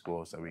big name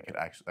schools that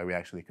we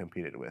actually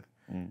competed with,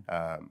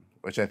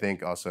 which I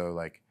think also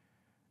like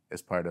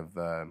is part of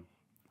the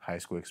high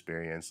school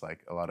experience.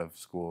 Like a lot of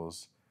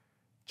schools,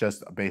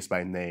 just based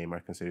by name, are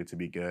considered to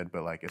be good,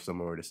 but like if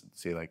someone were to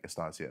see like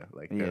Estancia,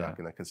 like they're not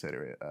going to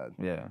consider it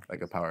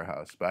like a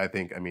powerhouse. But I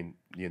think, I mean,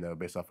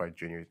 based off our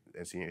junior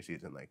and senior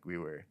season, like we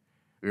were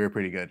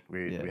pretty good.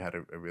 We had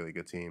a really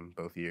good team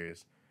both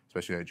years,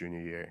 especially our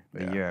junior year.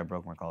 But the year I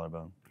broke my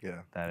collarbone.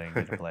 Yeah, that I didn't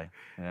get to play.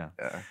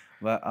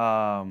 But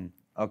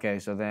okay,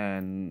 so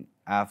then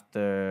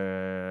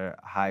after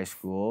high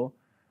school,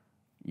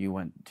 you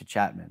went to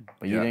Chapman,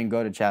 but you didn't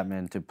go to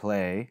Chapman to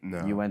play.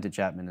 No. You went to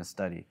Chapman to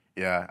study.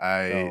 Yeah,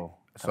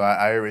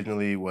 I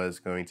originally was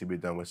going to be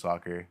done with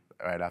soccer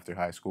right after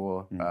high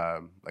school.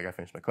 Like I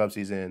finished my club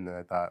season, and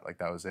I thought like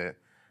that was it.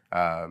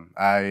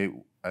 I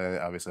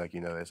obviously, like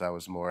this, I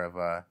was more of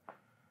a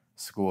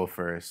school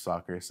first,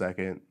 soccer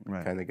second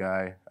kind of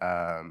guy.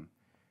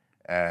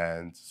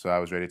 And so I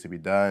was ready to be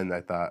done.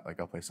 I thought like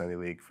I'll play Sunday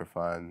League for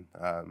fun,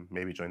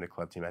 maybe join the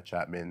club team at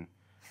Chapman,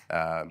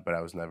 but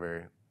I was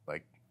never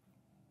like.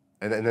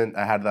 And then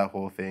I had that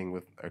whole thing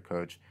with our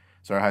coach.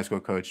 So our high school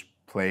coach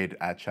played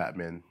at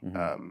Chapman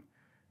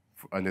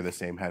under the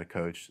same head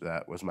coach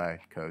that was my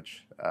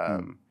coach.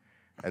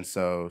 And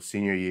so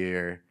senior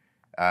year,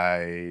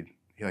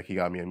 he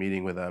got me a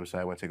meeting with him. So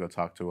I went to go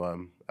talk to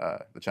him,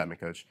 the Chapman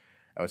coach.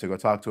 I went to go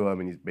talk to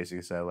him, and he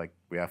basically said, like,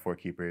 we have 4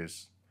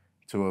 keepers,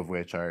 2 of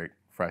which are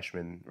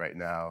freshmen right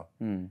now.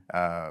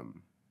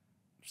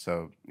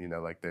 So,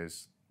 like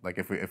there's, like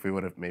if we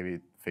would have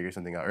maybe figured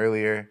something out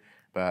earlier,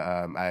 but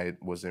I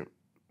wasn't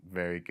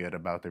very good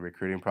about the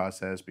recruiting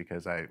process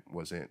because I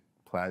wasn't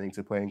planning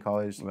to play in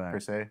college per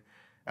se.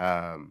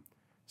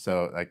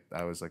 So like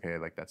I was like, hey,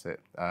 like that's it.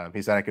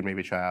 He said I could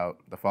maybe try out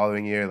the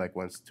following year, like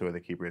once 2 of the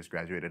keepers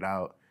graduated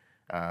out,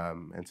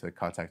 and to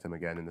contact him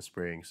again in the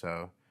spring.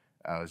 So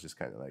I was just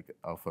kind of like,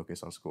 I'll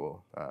focus on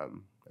school,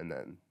 and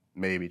then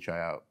maybe try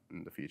out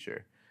in the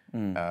future.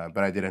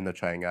 But I did end up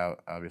trying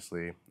out,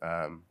 obviously.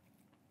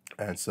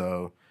 And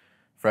so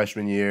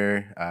freshman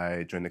year,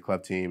 I joined the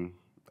club team.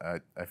 I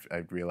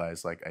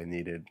realized like I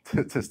needed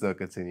to still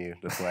continue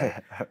to play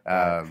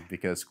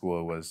because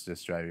school was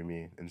just driving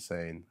me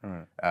insane.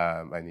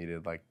 I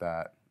needed like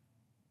that,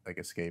 like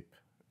escape,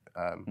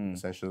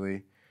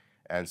 essentially.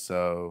 And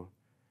so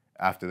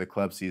after the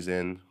club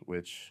season,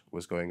 which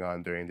was going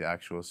on during the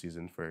actual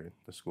season for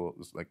the school,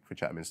 like for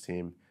Chapman's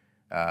team,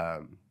 I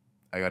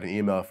got an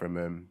email from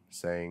him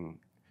saying,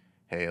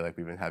 hey, like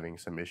we've been having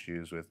some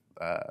issues with,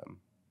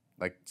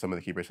 like some of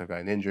the keepers have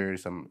gotten injured,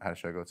 some had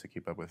struggled to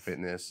keep up with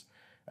fitness.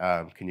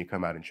 Can you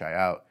come out and try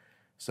out?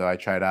 So I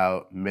tried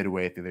out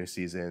midway through their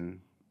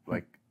season,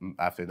 like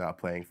after not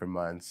playing for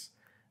months.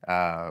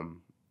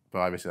 But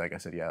obviously, like I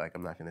said, yeah, like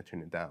I'm not going to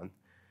turn it down.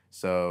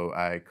 So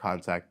I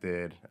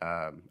contacted,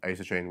 I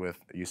used to train with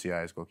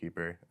UCI's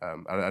goalkeeper. I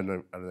don't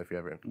know if you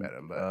ever met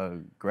him,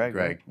 but Greg.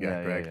 Greg,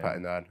 yeah, Greg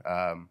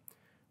Patinod,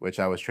 which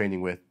I was training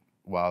with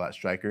while at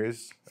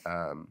Strikers.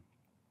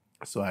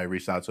 So I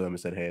reached out to him and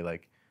said, hey,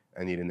 like,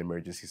 I need an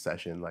emergency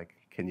session. Like,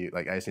 can you,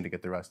 like, I just need to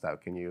get the rust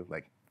out. Can you,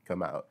 like,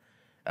 come out?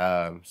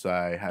 So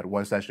I had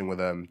one session with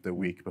him the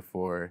week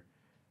before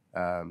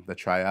the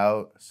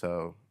tryout.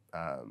 So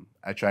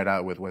I tried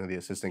out with one of the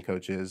assistant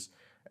coaches,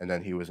 and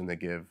then he was going to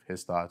give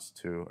his thoughts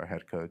to our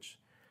head coach.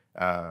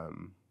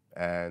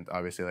 And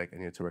obviously, like, I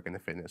needed to work in the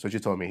fitness. So he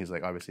told me, he's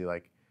like, obviously,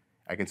 like,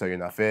 I can tell you're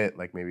not fit,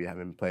 like, maybe you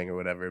haven't been playing or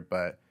whatever,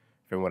 but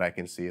from what I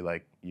can see,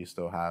 like, you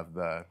still have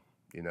the,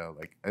 you know,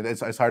 like,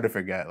 it's hard to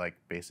forget, like,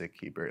 basic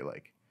keeper,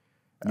 like,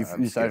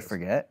 you started to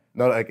forget?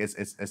 No, like, it's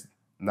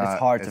not. It's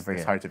hard to forget.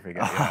 It's hard to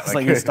forget, yeah.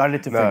 Like you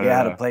started to forget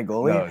how to play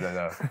goalie?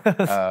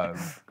 No.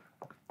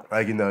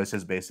 Like, you know, it's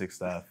just basic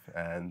stuff.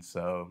 And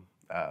so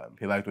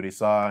he liked what he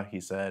saw.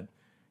 He said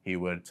he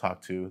would talk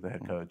to the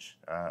head coach,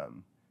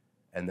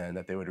 and then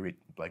that they would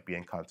be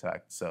in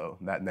contact. So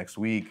that next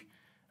week,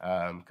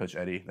 Coach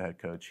Eddie, the head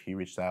coach, he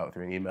reached out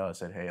through an email and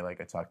said, hey,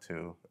 like I talked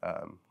to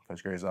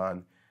Coach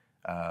Garzon.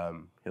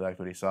 He liked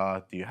what he saw.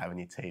 Do you have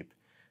any tape?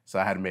 So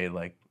I had made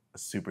like a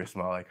super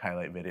small like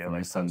highlight video, from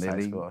like Sunday high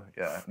league? School.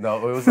 Yeah,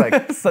 no, it was like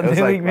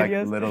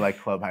like little like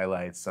club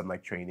highlights, some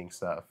like training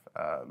stuff.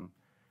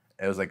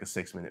 It was like a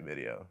 6-minute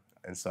video,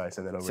 and so I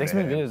sent it over.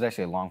 6-minute video is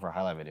actually long for a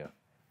highlight video.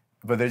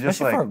 But they're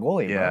just especially like for a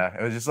goalie, yeah, bro.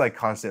 it was just like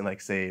constant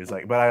like saves,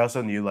 like. But I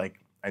also knew like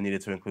I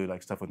needed to include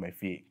like stuff with my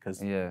feet because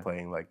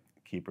playing like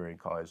keeper in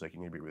college, like you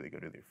need to be really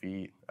good with your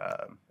feet.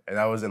 And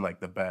I wasn't like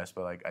the best,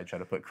 but like I tried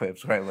to put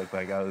clips where I looked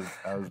like I was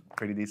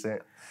pretty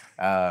decent.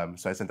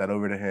 So I sent that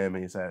over to him,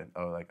 and he said,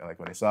 "Oh, like I like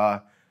what I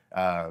saw.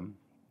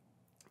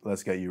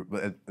 Let's get you."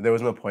 But there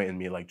was no point in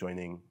me like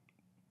joining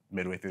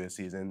midway through the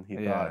season. He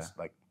thought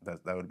like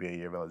that would be a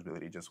year of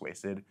eligibility just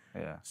wasted.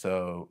 Yeah.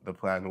 So the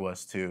plan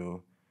was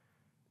to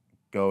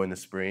go in the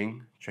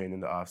spring, train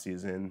in the off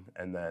season,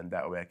 and then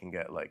that way I can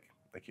get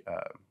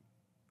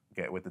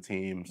get with the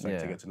team, start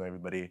to get to know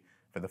everybody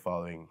for the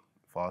following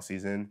fall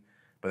season.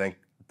 But then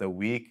the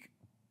week,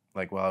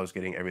 like while I was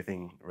getting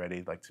everything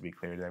ready, like to be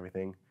cleared and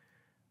everything,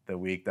 the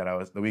week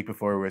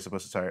before we were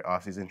supposed to start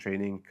off season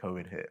training,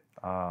 COVID hit.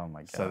 Oh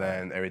my god. So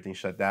then everything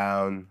shut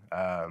down.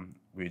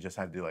 We just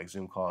had to do like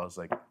Zoom calls,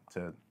 like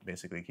to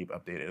basically keep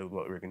updated with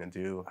what we were gonna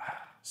do.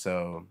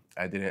 So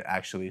I didn't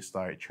actually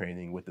start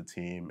training with the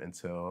team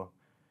until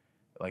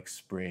like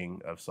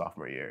spring of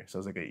sophomore year. So it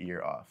was like a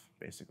year off,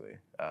 basically.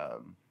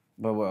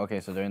 But okay,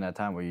 so during that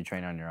time, were you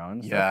training on your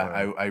own?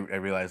 Yeah, I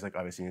realized like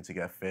obviously you need to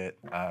get fit.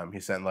 He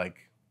sent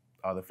like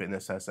all the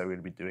fitness tests that we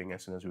would be doing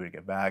as soon as we would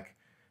get back,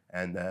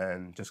 and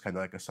then just kind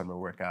of like a summer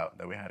workout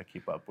that we had to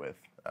keep up with.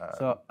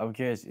 So I'm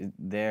curious,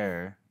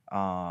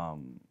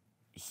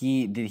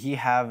 did he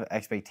have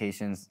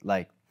expectations,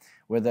 like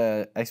were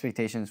the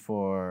expectations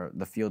for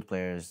the field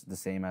players the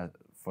same as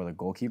for the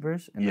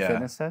goalkeepers in the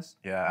fitness test?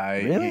 Yeah,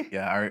 really?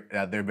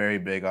 They're very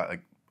big on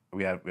like.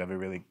 We have a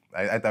really.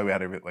 I thought we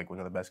had like one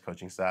of the best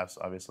coaching staffs,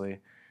 obviously,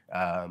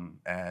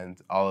 and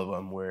all of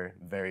them were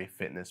very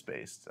fitness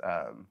based.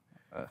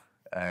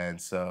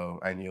 And so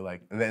I knew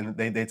like, and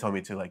then they told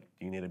me to like,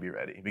 you need to be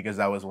ready, because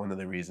that was one of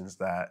the reasons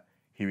that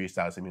he reached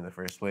out to me in the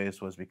first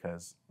place, was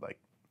because like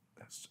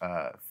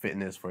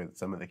fitness for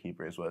some of the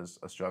keepers was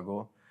a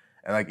struggle,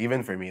 and like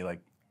even for me,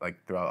 like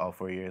throughout all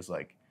 4 years,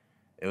 like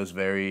it was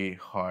very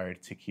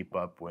hard to keep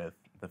up with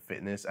the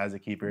fitness as a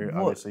keeper,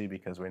 obviously,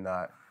 because we're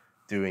not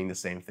doing the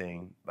same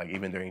thing, like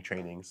even during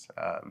trainings.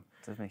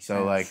 So sense.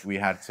 like we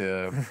had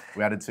to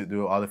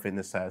do all the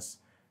fitness tests,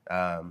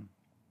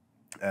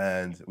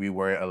 and we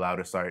weren't allowed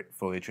to start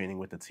fully training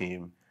with the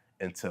team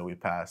until we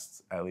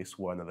passed at least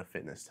one of the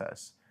fitness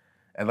tests.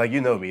 And like, you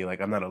know me, like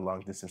I'm not a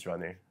long distance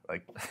runner.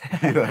 Like,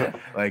 you know,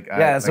 like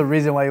that's the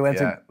reason why you went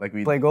to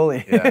play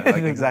goalie. Yeah,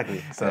 like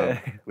exactly. So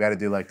we had to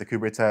do like the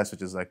Cooper test,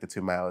 which is like the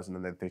 2 miles and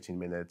then the 13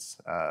 minutes,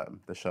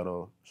 the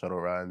shuttle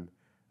run,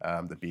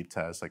 the beep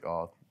test, like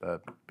all the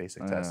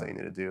basic tests that you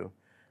need to do.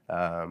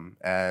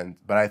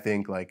 But I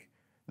think like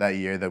that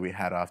year that we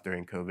had off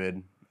during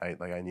COVID,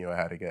 I knew I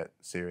had to get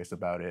serious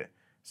about it.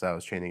 So I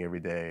was training every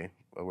day,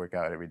 I work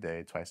out every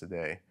day, twice a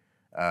day.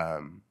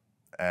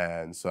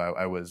 And so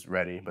I was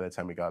ready by the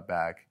time we got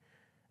back.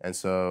 And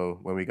so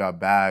when we got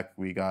back,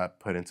 we got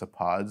put into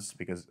pods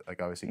because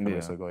like obviously COVID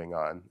was still going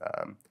on.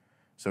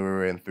 So we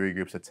were in 3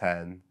 groups of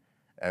 10,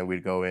 and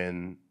we'd go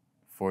in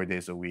 4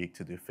 days a week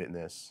to do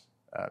fitness,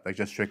 like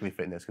just strictly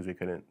fitness because we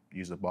couldn't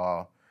use the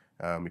ball.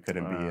 We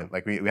couldn't be in,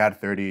 like we had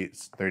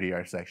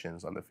 30-yard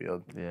sections on the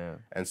field. Yeah.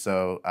 And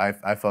so I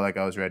felt like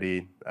I was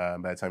ready by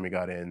the time we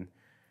got in,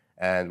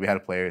 and we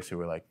had players who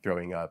were like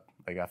throwing up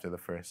like after the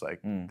first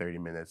like 30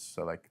 minutes.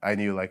 So like I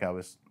knew like I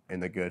was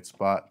in a good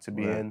spot to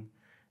be in,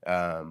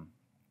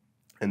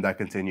 and that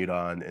continued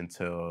on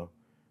until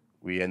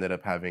we ended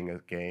up having a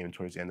game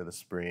towards the end of the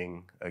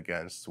spring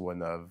against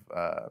one of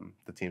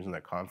the teams in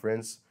the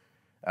conference.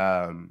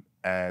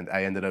 And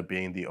I ended up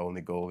being the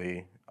only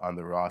goalie on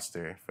the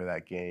roster for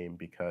that game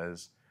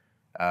because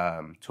 2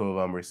 of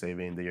them were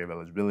saving the year of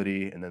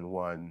eligibility, and then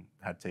one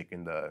had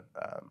taken the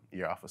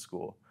year off of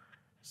school.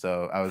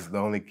 So I was the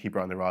only keeper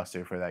on the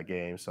roster for that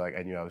game. So like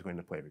I knew I was going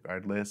to play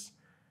regardless.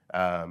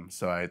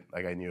 So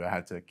I knew I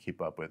had to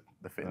keep up with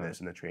the fitness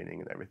and the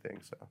training and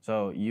everything.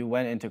 So you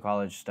went into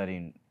college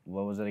studying,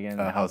 what was it again?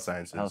 Health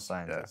sciences. Health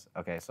sciences.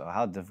 Yeah. Okay, so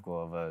how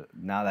difficult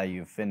now that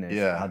you've finished,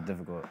 how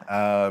difficult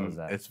was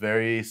that? It's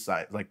very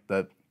like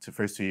the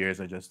first 2 years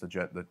are just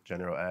the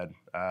general ed,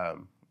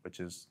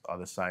 which is all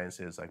the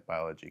sciences like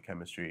biology,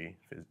 chemistry,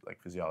 like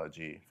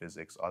physiology,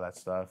 physics, all that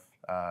stuff,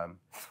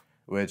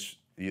 which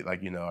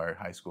our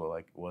high school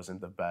like wasn't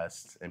the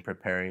best in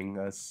preparing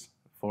us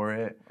for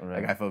it.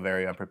 Right. Like I felt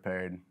very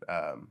unprepared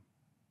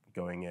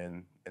going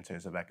in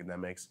terms of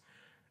academics,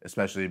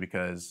 especially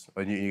because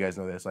when you guys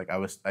know this, like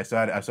I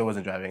still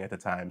wasn't driving at the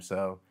time,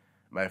 so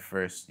my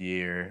first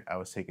year I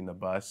was taking the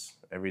bus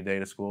every day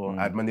to school.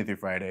 I had Monday through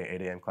Friday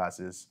 8 a.m.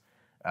 classes,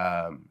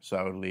 so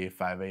I would leave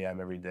 5 a.m.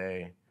 every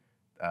day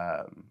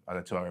on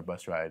a 2-hour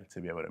bus ride to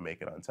be able to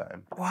make it on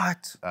time.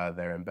 What?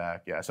 There and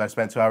back, yeah. So I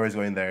spent 2 hours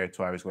going there,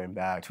 2 hours going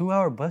back.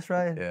 2-hour bus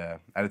ride? Yeah,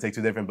 I had to take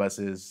 2 different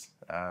buses.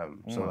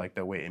 So like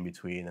the wait in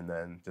between and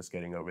then just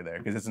getting over there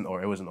because it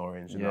was in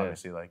Orange, and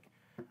obviously like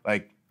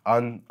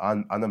on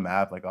the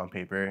map, like on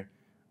paper,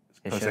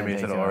 proximity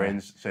to the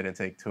Orange shouldn't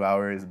take 2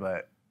 hours,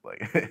 but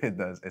like it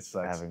does. It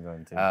sucks. I haven't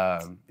gone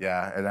to.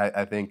 Yeah, and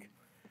I think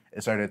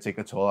it started to take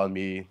a toll on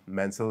me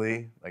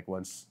mentally. Like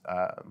once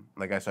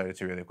like I started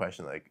to really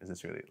question like, is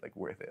this really like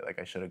worth it? Like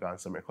I should have gone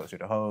somewhere closer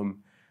to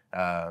home,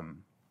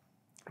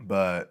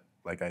 but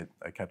like I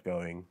kept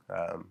going.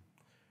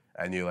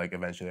 I knew like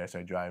eventually I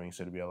started driving,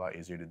 so it'd be a lot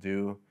easier to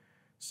do.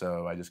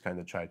 So I just kind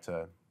of tried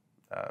to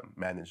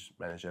manage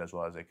it as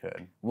well as I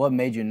could. What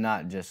made you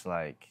not just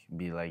like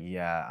be like,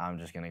 yeah, I'm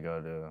just gonna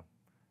go to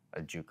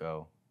a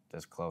JUCO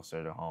that's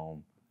closer to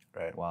home,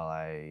 right?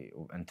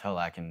 Until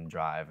I can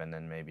drive and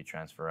then maybe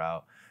transfer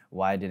out.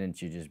 Why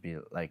didn't you just be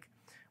like,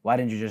 why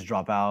didn't you just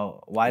drop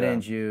out? Why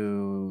didn't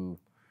you,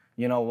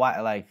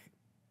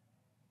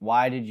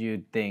 why did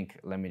you think,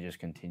 let me just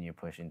continue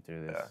pushing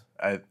through this?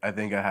 Yeah, I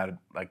think I had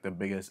like the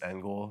biggest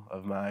end goal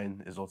of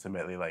mine is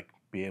ultimately like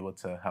be able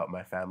to help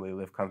my family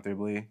live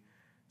comfortably.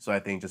 So I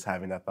think just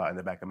having that thought in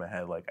the back of my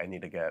head, like I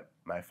need to get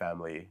my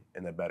family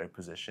in a better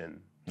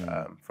position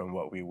from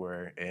what we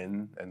were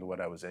in and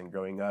what I was in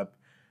growing up,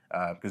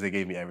 because they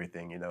gave me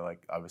everything,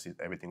 like obviously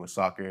everything was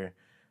soccer.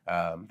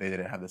 They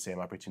didn't have the same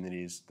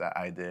opportunities that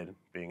I did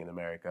being in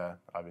America,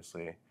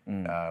 obviously,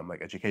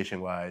 like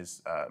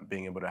education-wise,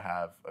 being able to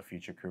have a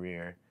future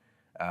career.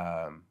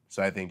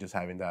 So I think just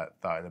having that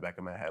thought in the back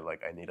of my head,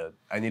 like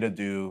I need to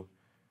do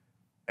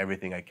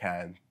everything I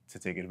can to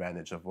take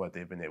advantage of what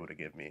they've been able to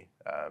give me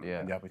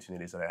and the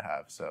opportunities that I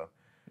have. So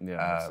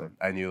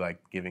I knew like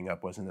giving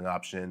up wasn't an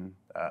option.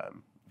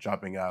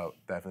 Dropping out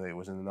definitely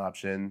wasn't an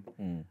option.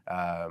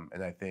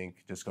 And I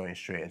think just going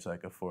straight into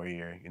like a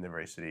 4-year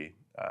university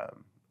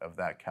of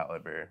that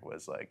caliber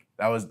was like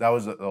that was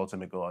the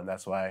ultimate goal, and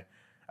that's why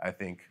I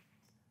think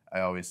I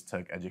always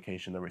took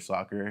education over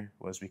soccer,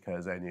 was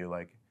because I knew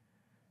like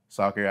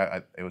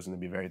soccer it was going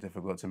to be very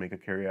difficult to make a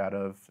career out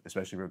of,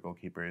 especially for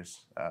goalkeepers,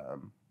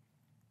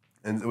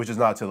 and which is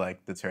not to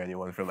like deter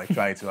anyone from like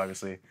trying to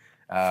obviously,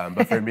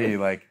 but for me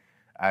like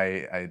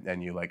I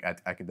knew like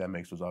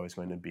academics was always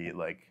going to be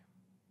like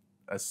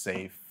a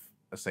safe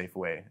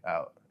way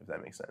out, if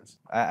that makes sense.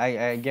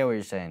 I get what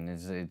you're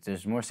saying.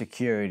 There's more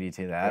security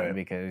to that,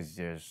 because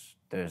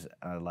there's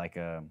like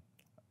a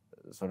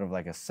sort of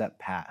like a set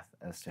path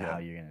as to how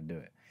you're gonna do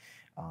it.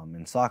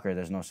 In soccer,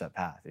 there's no set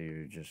path.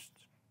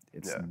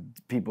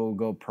 People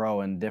go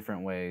pro in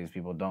different ways.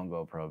 People don't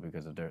go pro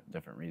because of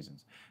different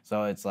reasons.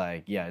 So it's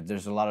like,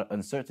 there's a lot of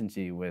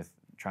uncertainty with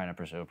trying to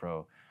pursue a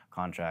pro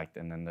contract,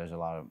 and then there's a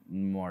lot of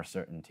more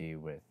certainty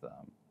with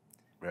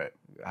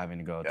having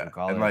to go through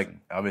college. And like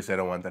obviously I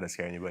don't want that to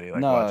scare anybody.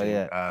 Like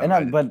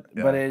watching.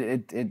 But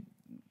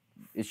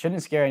it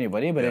shouldn't scare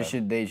anybody. But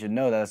they should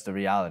know that's the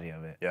reality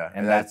of it. Yeah,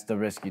 and that's the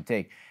risk you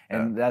take.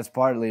 And that's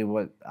partly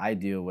what I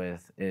deal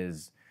with,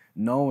 is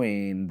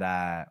knowing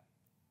that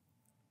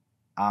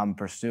I'm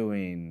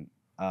pursuing.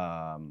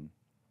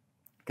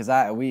 Because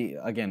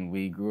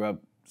we grew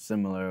up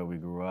similar. We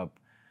grew up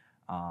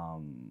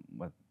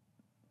with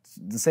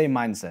the same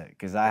mindset,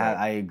 because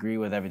I agree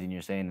with everything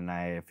you're saying, and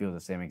I feel the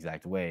same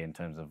exact way in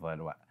terms of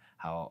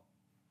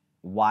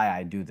why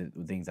I do the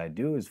things I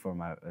do is for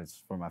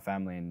my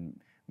family and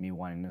me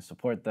wanting to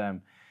support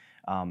them,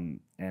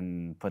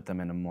 and put them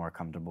in a more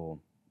comfortable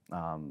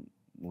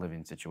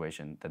living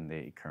situation than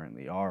they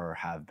currently are or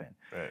have been.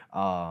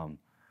 Right.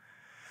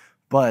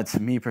 But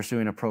me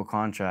pursuing a pro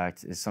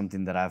contract is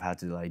something that I've had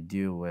to like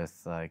deal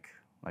with, like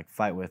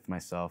fight with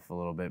myself a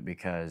little bit,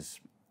 because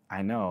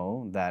I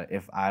know that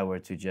if I were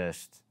to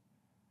just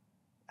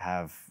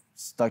have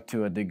stuck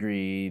to a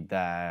degree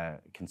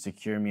that can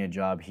secure me a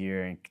job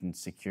here and can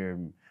secure,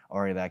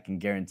 or that can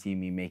guarantee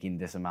me making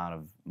this amount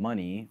of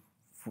money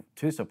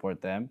to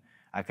support them,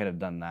 I could have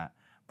done that.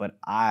 But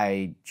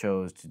I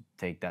chose to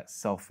take that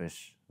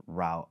selfish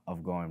route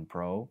of going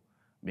pro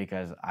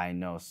because I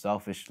know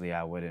selfishly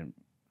I wouldn't.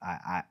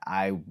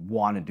 I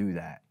want to do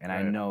that, and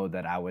I know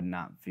that I would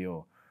not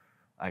feel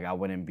like I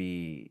wouldn't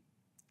be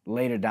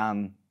later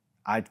down.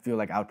 I'd feel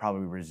like I would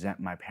probably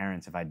resent my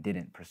parents if I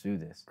didn't pursue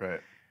this.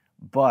 Right.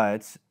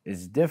 But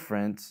it's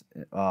different.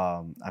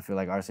 I feel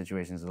like our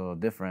situation is a little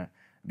different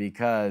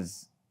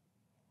because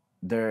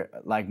they're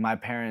like my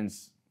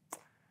parents.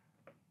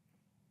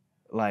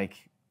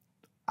 Like,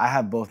 I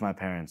have both my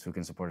parents who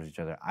can support each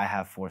other. I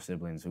have 4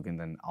 siblings who can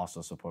then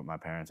also support my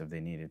parents if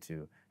they needed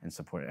to and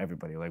support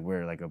everybody. Like,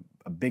 we're like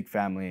a big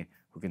family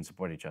who can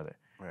support each other,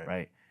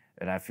 right?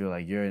 And I feel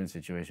like you're in a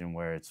situation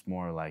where it's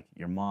more like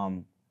your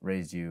mom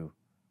raised you,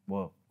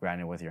 well,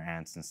 granted with your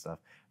aunts and stuff,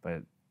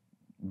 but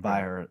by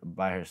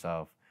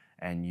herself,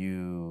 and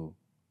you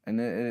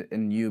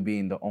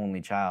being the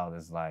only child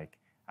is like,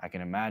 I can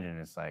imagine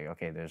it's like,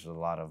 okay, there's a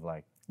lot of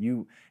like,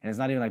 and it's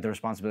not even like the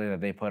responsibility that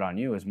they put on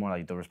you. It's more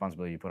like the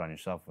responsibility you put on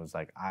yourself was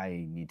like,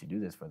 I need to do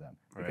this for them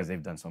because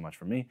they've done so much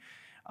for me.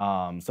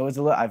 So it's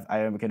a little,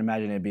 I can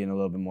imagine it being a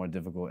little bit more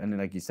difficult. And then,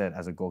 like you said,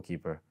 as a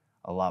goalkeeper,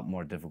 a lot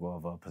more difficult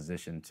of a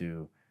position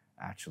to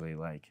actually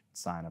like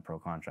sign a pro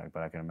contract.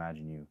 But I can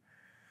imagine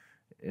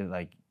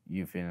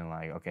you feeling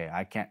like, okay,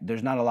 I can't,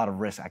 there's not a lot of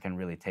risk I can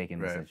really take in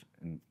this,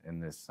 in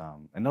this,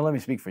 and don't let me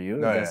speak for you.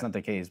 No, that's not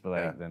the case, but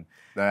like then.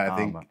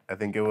 No, I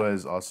think it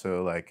was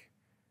also like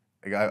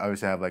I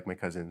obviously have like my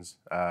cousins,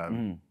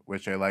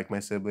 which I like my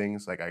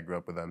siblings. Like I grew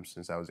up with them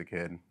since I was a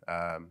kid.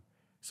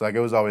 So like it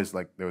was always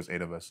like there was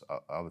 8 of us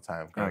all the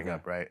time growing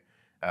up, right?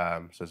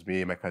 So it's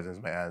me, my cousins,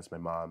 my aunts, my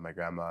mom, my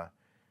grandma.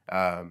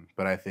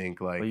 But I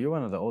think like. Well, you're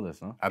one of the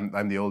oldest, no?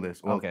 I'm the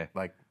oldest. Well, okay.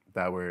 Like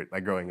that were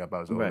like growing up, I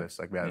was the oldest.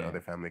 Like we had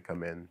other family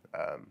come in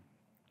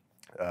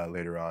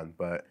later on,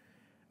 but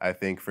I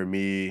think for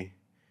me,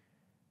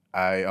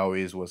 I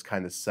always was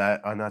kind of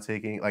set on not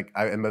taking, like,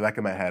 in the back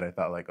of my head, I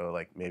thought, like, oh,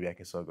 like, maybe I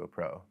can still go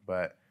pro.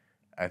 But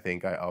I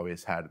think I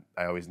always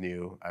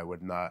knew I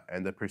would not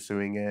end up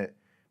pursuing it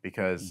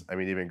because, I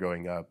mean, even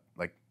growing up,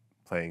 like,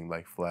 playing,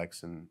 like,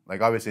 flex and, like,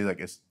 obviously, like,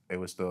 it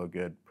was still a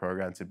good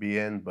program to be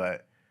in,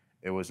 but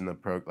it wasn't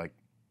like,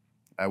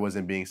 I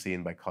wasn't being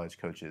seen by college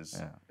coaches.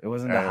 Yeah, it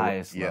wasn't the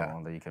highest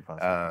level that you could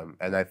possibly.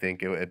 And I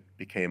think it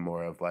became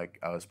more of, like,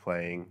 I was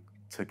playing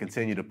to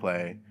continue to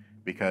play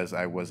because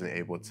I wasn't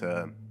able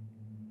to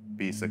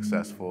be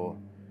successful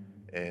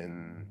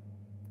in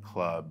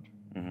club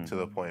to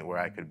the point where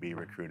I could be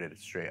recruited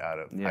straight out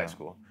of high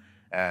school.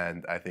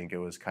 And I think it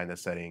was kind of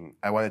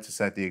I wanted to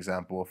set the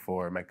example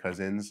for my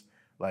cousins,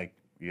 like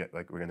we're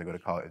going to go to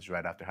college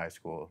right after high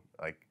school.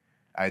 Like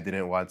I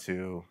didn't want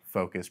to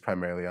focus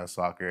primarily on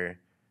soccer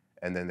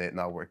and then it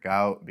not work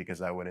out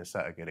because I wouldn't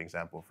set a good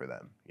example for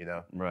them, you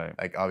know? Right.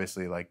 Like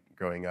obviously like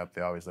growing up,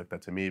 they always looked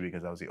up to me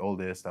because I was the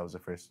oldest. I was the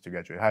first to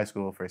graduate high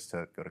school, first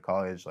to go to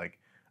college. Like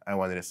I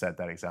wanted to set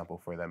that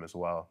example for them as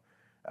well.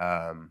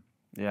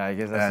 Yeah, I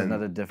guess that's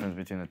another difference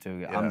between the two.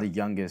 Yeah. I'm the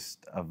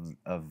youngest of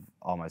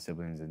all my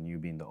siblings, and you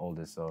being the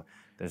oldest. So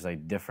there's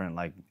like different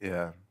like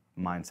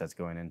mindsets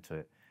going into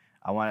it.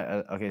 I want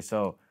okay.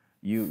 So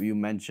you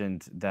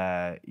mentioned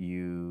that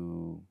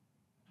you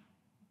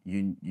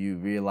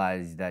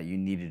realized that you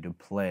needed to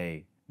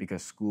play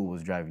because school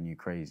was driving you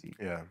crazy.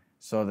 Yeah.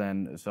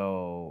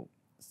 So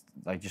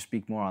like just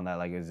speak more on that.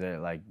 Like, is there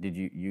like did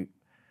you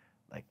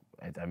like?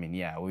 I mean,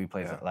 yeah, we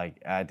play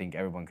like I think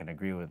everyone can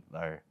agree with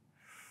or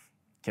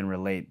can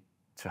relate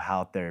to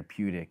how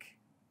therapeutic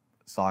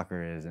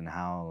soccer is and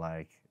how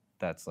like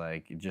that's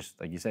like just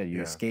like you said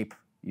you escape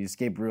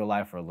real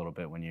life for a little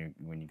bit when you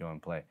go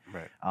and play.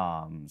 Right.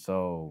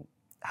 So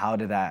how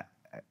did that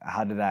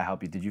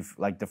help you? Did you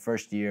like the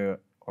first year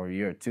or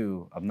year or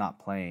two of not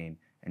playing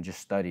and just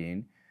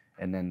studying,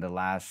 and then the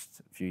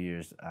last few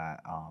years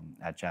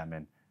at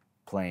Chapman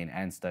playing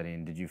and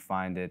studying, did you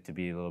find it to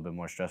be a little bit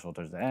more stressful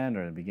towards the end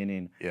or the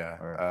beginning?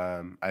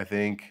 Yeah. I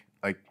think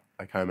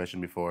like I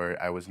mentioned before,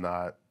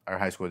 our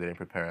high school didn't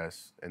prepare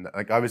us, and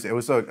like obviously it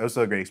was so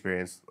a great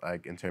experience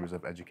like in terms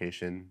of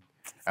education.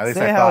 At least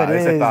I thought, bro.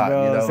 You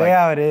know, say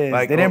how it is.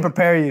 Like, they didn't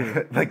prepare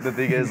you. Like the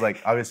thing is,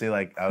 like obviously,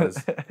 like I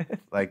was,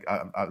 like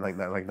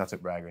not to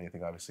brag or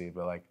anything, obviously,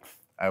 but like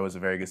I was a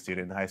very good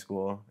student in high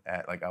school,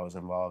 and like I was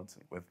involved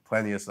with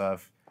plenty of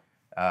stuff,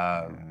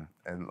 and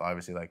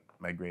obviously like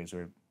my grades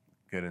were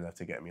good enough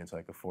to get me into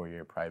like a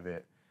 4-year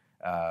private,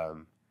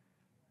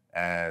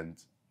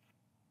 and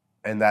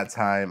in that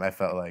time I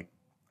felt like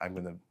I'm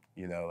gonna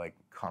like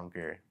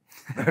conquer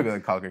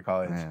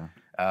college.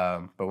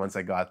 But once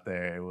I got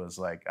there, it was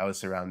like I was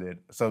surrounded.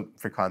 So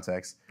for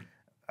context,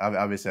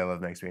 obviously I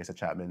love my experience at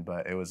Chapman,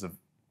 but it was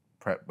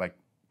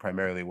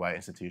primarily white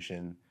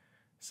institution.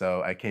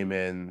 So I came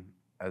in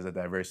as a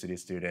diversity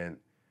student,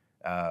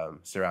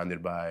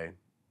 surrounded by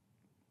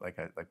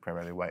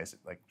primarily white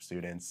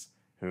students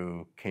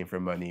who came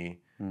from money,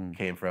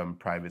 came from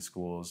private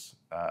schools,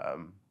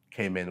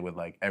 came in with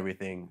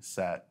everything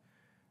set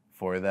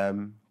for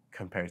them,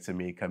 compared to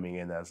me coming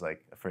in as a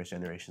first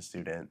generation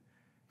student,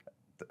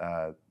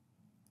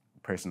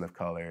 person of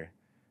color,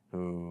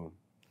 who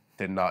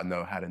did not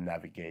know how to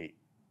navigate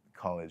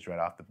college right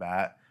off the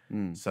bat.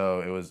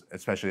 So it was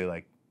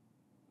especially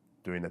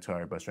doing the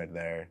 2-hour bus ride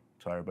there,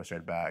 2-hour bus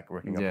ride back,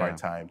 working a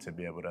part-time to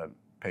be able to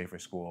pay for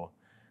school.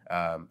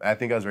 I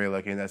think I was very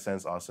lucky in that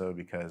sense also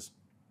because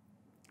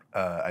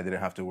I didn't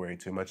have to worry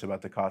too much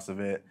about the cost of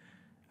it.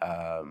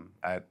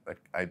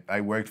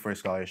 I worked for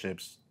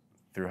scholarships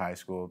through high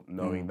school,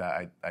 knowing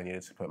that I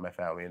needed to put my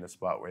family in a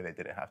spot where they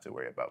didn't have to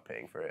worry about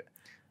paying for it.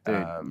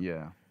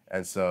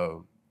 And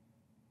so,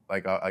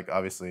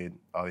 obviously,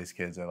 all these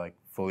kids are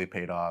fully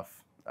paid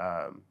off,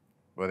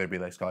 whether it be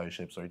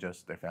scholarships or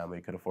just their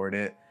family could afford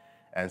it.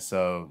 And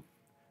so,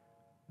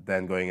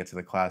 then going into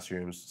the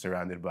classrooms,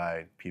 surrounded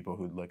by people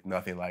who look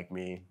nothing like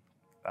me,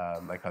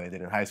 like how they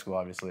did in high school,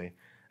 obviously,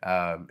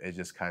 it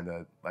just kind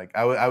of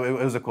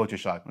it was a culture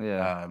shock.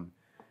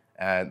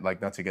 And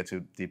not to get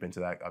too deep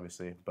into that,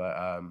 obviously,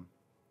 but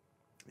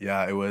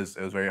it was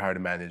very hard to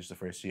manage the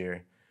first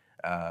year.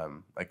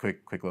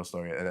 Quick little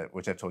story,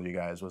 which I've told you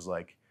guys, was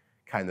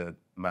kind of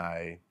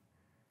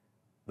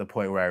the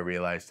point where I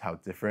realized how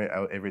different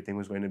everything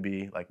was going to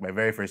be. My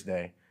very first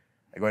day,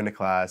 I go into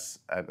class.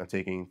 I'm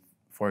taking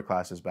 4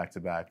 classes back to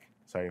back,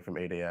 starting from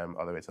 8 a.m.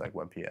 all the way to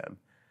 1 p.m.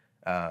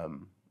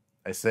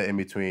 I sit in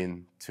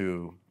between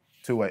two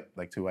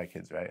white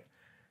kids, right?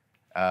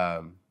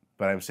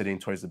 But I'm sitting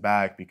towards the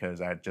back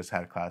because I just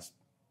had class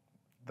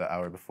the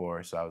hour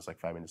before, so I was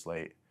 5 minutes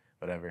late,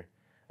 whatever.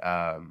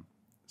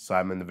 So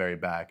I'm in the very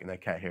back, and I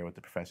can't hear what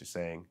the professor's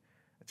saying.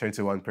 I turned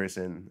to one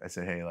person. I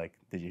said, "Hey,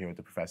 did you hear what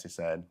the professor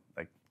said?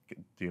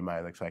 Do you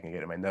mind, so I can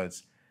get in my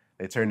notes?"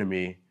 They turned to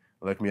me,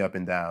 looked me up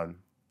and down,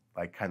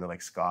 kind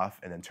of scoff,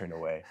 and then turn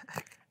away.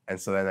 And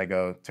so then I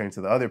turn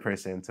to the other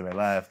person to my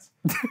left.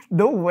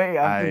 No way!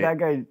 After that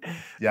guy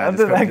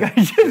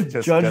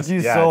just judged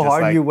you so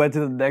hard, you went to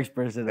the next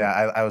person.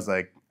 Yeah, I was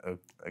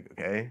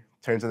okay.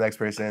 Turn to the next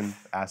person,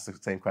 ask the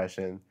same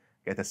question,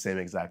 get the same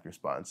exact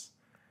response.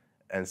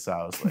 And so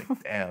I was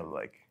damn,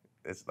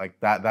 it's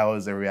that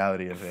was the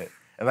reality of it.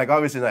 And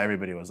obviously not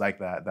everybody was like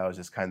that. That was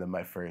just kind of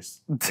my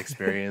first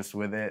experience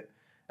with it.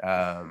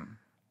 And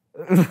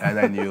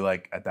I knew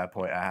at that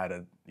point I had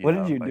to. What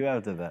did you do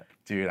after that?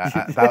 Dude,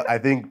 I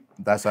think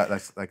that's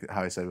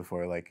how I said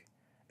before.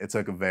 It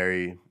took a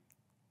very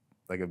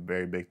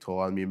big toll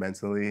on me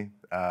mentally.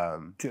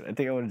 Dude, I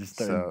think I would have just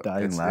started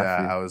dying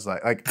laughing. Yeah, I was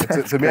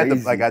to me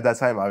at that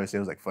time, obviously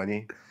it was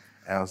funny,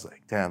 and I was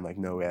damn,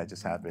 no way that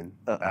just happened.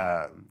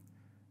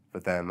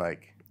 But then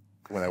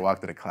when I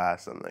walked into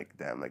class, I'm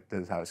damn,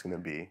 this is how it's gonna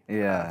be.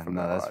 Yeah,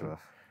 no, that's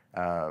rough.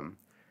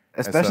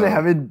 Especially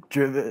having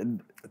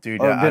driven.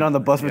 Dude, been on the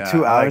bus for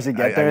 2 hours to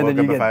get there, and then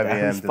you get 5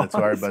 a.m. did the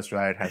 2-hour bus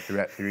ride. Had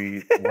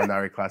 3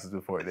 1-hour classes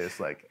before this.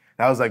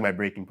 That was my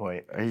breaking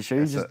point. Are you sure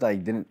you just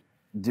didn't?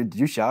 Did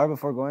you shower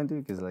before going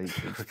to? Because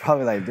it's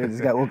probably dude,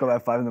 this guy woke up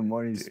at 5 in the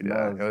morning. Dude,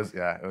 it was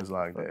a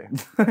long day.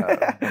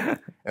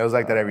 It was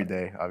that every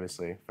day,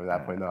 obviously, from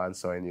that point on.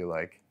 So I knew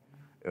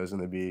it was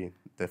gonna be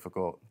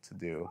difficult to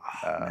do.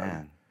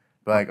 Man.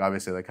 But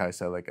obviously, how I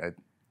said,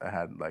 I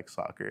had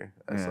soccer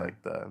as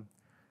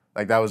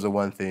that was the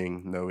one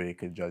thing nobody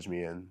could judge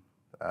me in.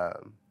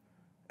 And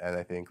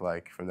I think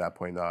from that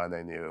point on,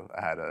 I knew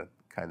I had to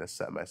kind of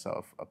set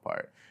myself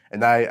apart.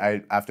 And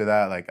I after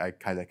that, I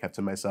kind of kept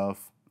to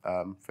myself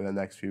for the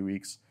next few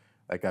weeks.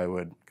 I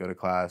would go to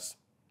class.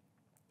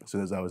 As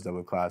soon as I was done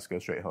with class, go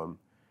straight home.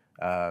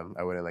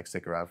 I wouldn't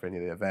stick around for any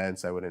of the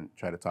events. I wouldn't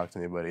try to talk to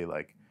anybody.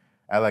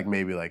 I had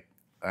maybe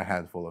a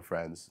handful of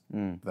friends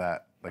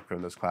that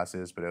from those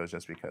classes, but it was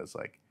just because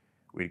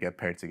we'd get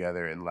paired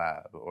together in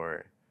lab,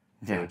 or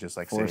they were just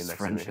sitting next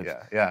to me.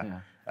 Yeah.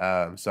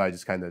 So I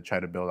just kind of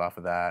tried to build off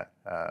of that,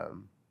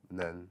 and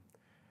then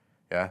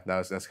that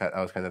was kind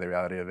of the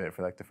reality of it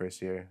for the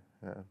first year.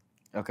 Yeah.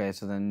 Okay,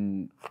 so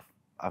then,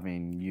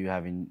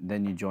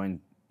 you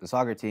joined the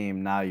soccer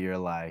team. Now you're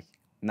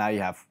now you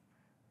have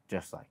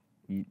just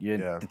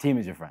the team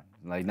is your friend.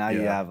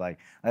 You have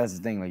that's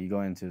the thing. You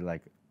go into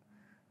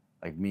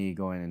me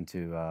going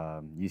into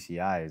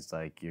UCI is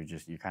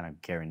you're kind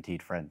of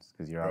guaranteed friends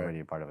because you're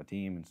already a part of a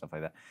team and stuff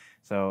like that.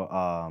 So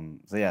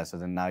so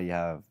then now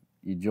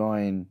you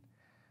join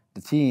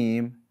the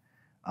team,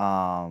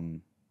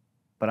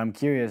 but I'm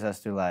curious as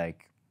to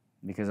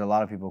because a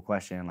lot of people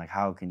question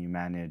how can you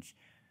manage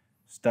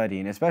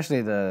studying,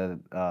 especially the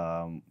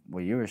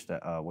what you're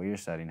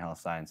studying, health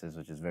sciences,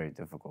 which is very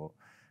difficult.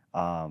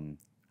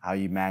 How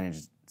you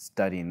manage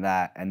studying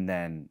that and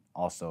then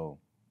also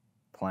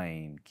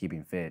playing,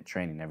 keeping fit,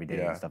 training every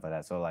day and stuff like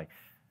that. So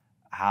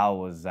how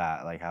was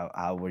that?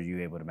 How were you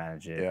able to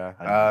manage it?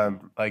 Yeah.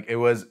 It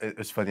was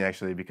funny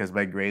actually because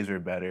my grades were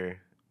better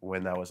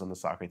when I was on the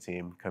soccer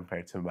team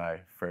compared to my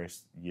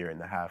first year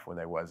and a half when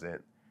I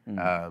wasn't. And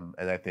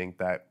I think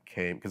that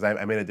came because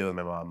I made a deal with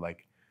my mom.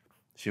 Like,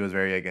 she was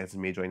very against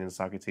me joining the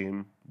soccer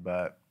team,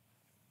 but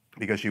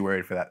because she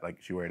worried for that, like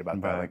she worried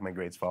about that, like my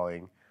grades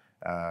falling,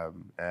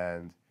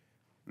 and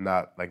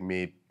not like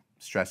me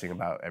stressing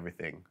about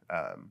everything.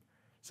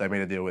 So I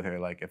made a deal with her,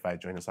 like if I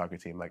joined the soccer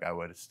team, like I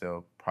would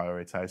still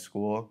prioritize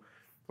school,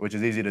 which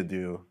is easy to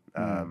do.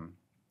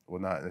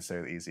 Well, not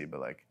necessarily easy, but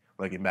like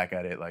looking back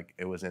at it, like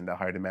it wasn't that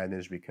hard to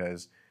manage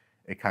because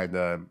it kind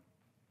of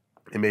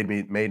made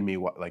me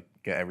like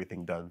get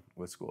everything done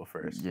with school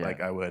first. Yeah.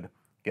 Like I would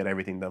get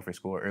everything done for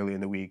school early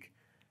in the week,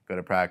 go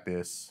to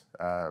practice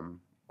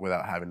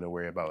without having to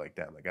worry about like,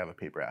 damn, like I have a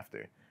paper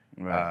after.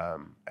 Right.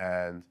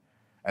 And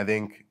I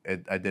think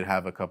I did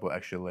have a couple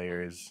extra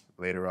layers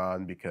later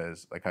on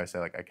because, like I said,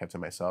 like I kept to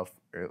myself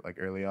like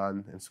early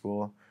on in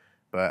school.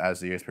 But as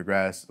the years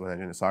progressed, when I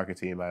joined the soccer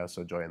team, I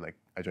also joined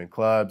I joined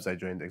clubs, I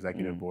joined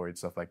executive boards,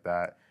 stuff like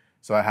that.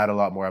 So I had a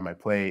lot more on my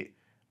plate,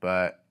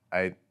 but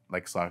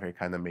like soccer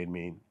kind of made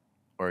me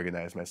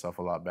organize myself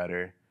a lot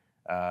better,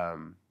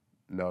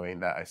 knowing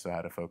that I still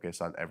had to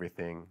focus on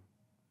everything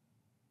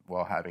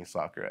while having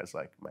soccer as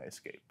like my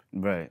escape.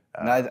 Right.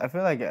 I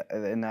feel like,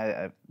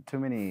 too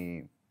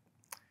many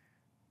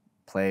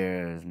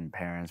players and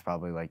parents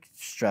probably like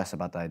stress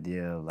about the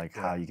idea of like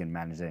how you can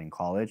manage it in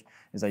college.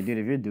 It's like, dude,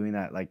 if you're doing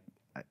that, like,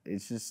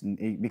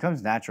 it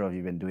becomes natural if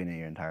you've been doing it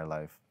your entire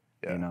life.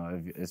 You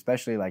know,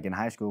 especially like in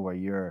high school where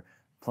you're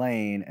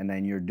playing and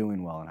then you're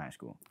doing well in high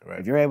school. Right.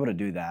 If you're able to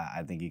do that,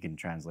 I think you can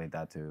translate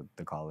that to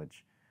the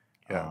college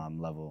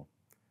level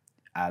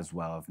as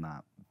well, if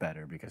not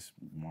better, because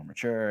more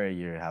mature,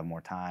 you have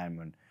more time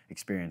and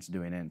experience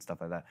doing it and stuff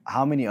like that.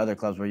 How many other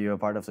clubs were you a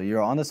part of? So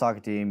you're on the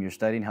soccer team, you're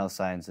studying health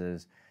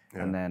sciences,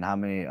 and then how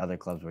many other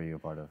clubs were you a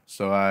part of?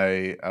 So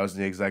I was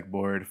in the exec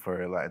board for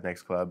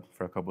Latinx club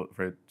for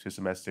 2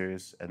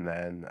 semesters, and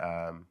then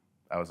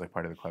I was like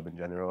part of the club in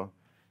general.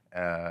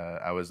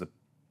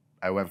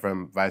 I went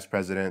from vice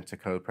president to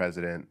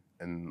co-president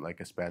in like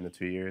a span of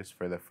 2 years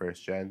for the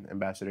first gen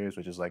ambassadors,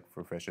 which is like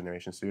for first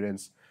generation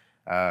students.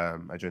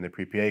 I joined the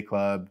pre-PA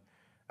club.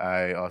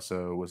 I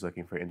also was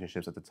looking for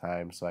internships at the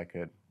time so I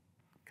could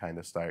kind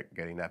of start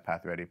getting that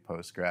path ready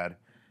post-grad.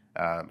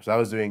 So I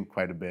was doing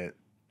quite a bit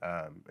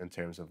in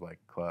terms of like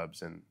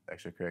clubs and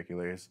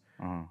extracurriculars,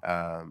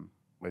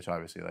 which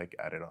obviously like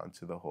added on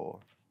to the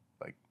whole,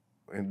 like,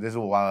 and this is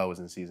while I was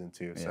in season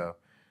 2. So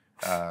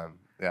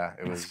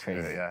it was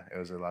crazy. It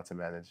was a lot to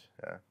manage.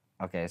 Yeah.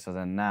 Okay, so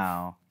then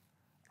now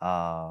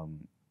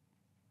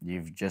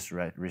you've just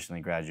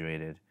recently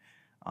graduated.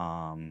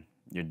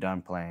 You're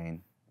done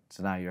playing.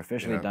 So now you're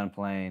officially done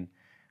playing.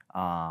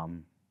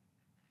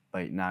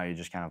 But now you're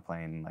just kind of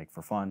playing like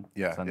for fun.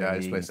 Yeah, Sunday I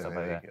just play stuff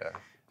Sunday like league,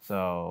 that.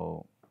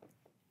 So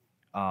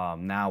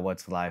now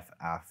what's life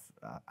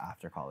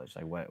after college?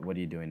 Like what are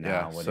you doing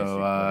now? What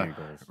are your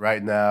goals?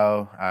 Right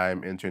now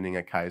I'm interning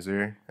at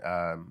Kaiser.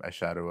 I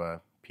shadow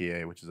a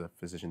PA, which is a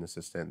physician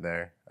assistant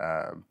there.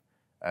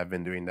 I've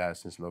been doing that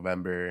since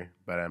November,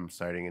 but I'm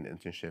starting an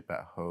internship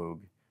at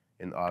Hogue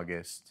in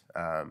August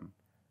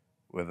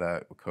with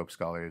COPE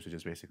Scholars, which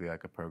is basically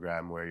like a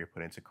program where you're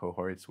put into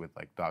cohorts with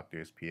like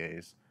doctors,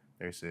 PAs,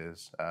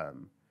 nurses,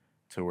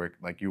 to work,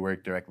 like you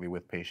work directly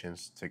with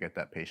patients to get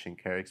that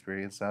patient care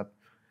experience up.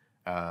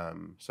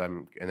 And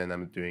then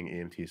I'm doing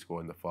EMT school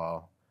in the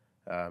fall,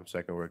 so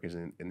I can work as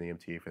in the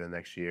EMT for the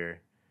next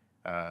year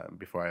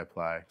before I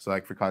apply. So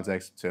like for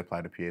context, to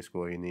apply to PA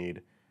school, you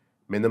need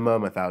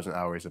minimum 1,000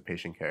 hours of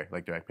patient care,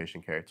 like direct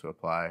patient care to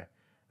apply.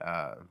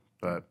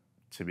 But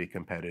to be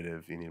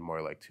competitive, you need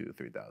more like 2,000 to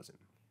 3,000.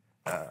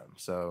 And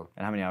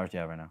how many hours do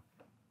you have right now?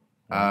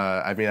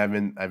 I mean,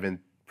 I've been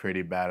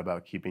pretty bad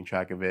about keeping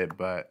track of it,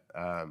 but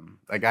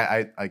like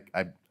I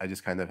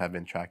just kind of have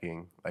been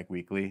tracking like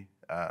weekly,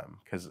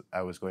 because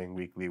I was going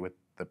weekly with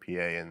the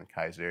PA and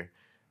Kaiser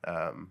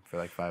for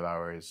like 5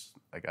 hours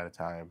like at a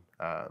time.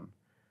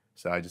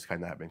 So I just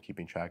kind of have been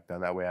keeping track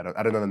down that way. I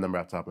don't know the number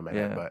off the top of my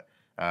head, but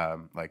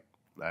like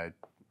I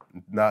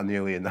not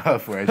nearly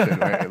enough where I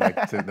should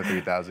like to the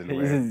 3,000.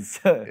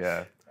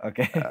 Yeah.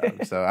 Okay.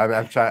 So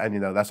I'm trying, and you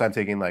know that's why I'm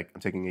taking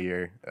a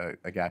year,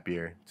 a gap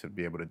year, to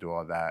be able to do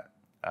all that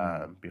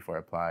before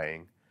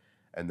applying,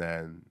 and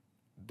then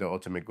the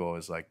ultimate goal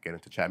is like get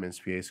into Chapman's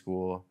PA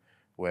school,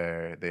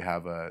 where they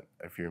have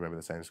if you remember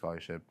the science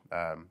scholarship,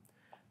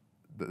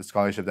 the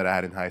scholarship that I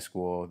had in high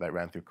school that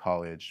ran through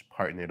college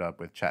partnered up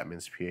with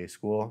Chapman's PA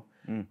school,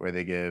 where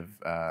they give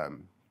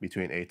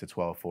between 8 to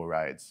 12 full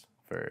rides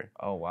for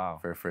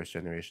for first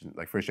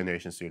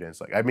generation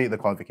students. Like I meet the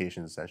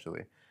qualifications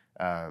essentially.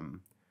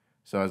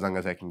 So as long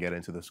as I can get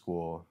into the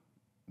school,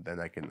 then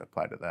I can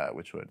apply to that,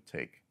 which would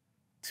take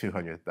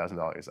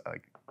 $200,000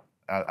 like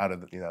out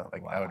of the, you know,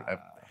 like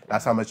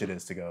that's how much it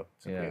is to go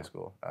to PA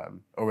school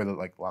over the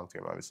like long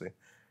term, obviously.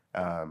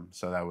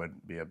 So that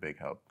would be a big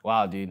help.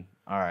 Wow, dude.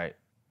 All right.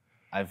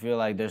 I feel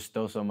like there's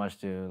still so much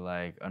to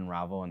like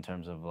unravel in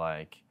terms of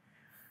like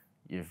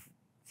your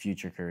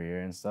future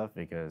career and stuff,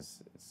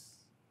 because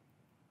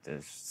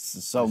there's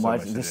so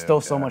much. There's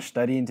still so much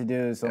studying to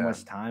do. So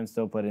much time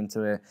still put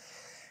into it.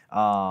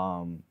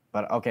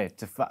 But okay,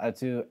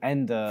 to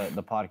end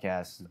the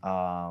podcast,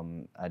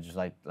 I just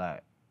like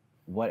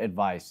what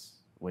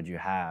advice would you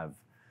have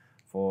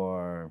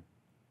for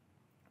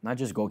not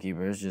just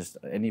goalkeepers, just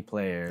any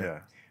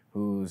player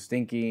who's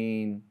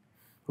thinking,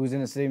 who's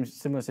in the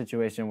similar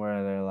situation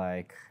where they're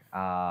like,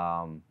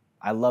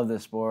 I love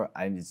this sport.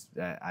 I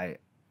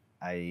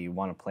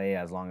want to play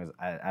as long as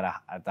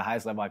at the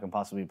highest level I can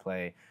possibly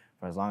play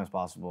for as long as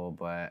possible,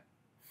 but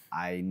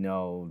I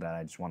know that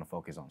I just want to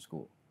focus on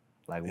school.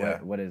 Like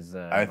what is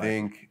I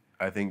think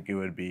it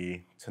would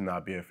be to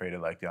not be afraid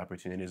of like the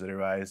opportunities that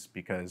arise,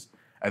 because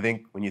I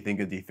think when you think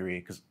of D3,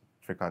 because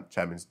for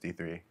Chapman's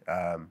D3,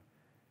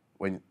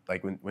 when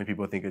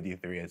people think of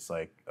D3, it's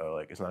like, oh,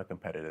 like it's not a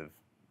competitive,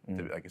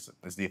 like it's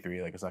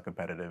D3, like it's not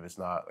competitive, it's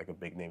not like a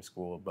big name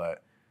school,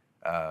 but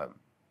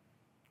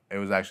it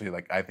was actually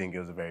like, I think it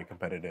was a very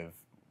competitive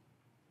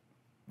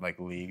like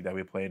league that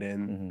we played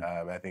in.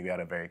 I think we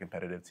had a very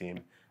competitive team,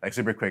 like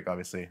super quick,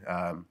 obviously.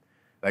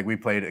 Like we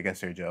played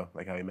against Sergio,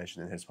 like how he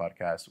mentioned in his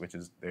podcast, which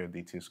is their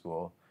D2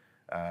 school.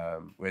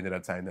 We ended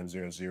up tying them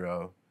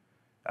 0-0,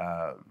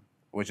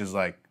 which is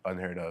like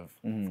unheard of,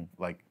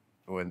 like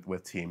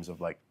with teams of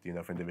like, you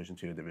know, from Division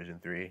 2 to Division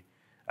 3.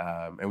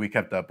 And we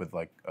kept up with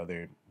like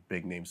other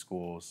big name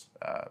schools,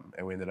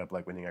 and we ended up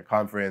like winning our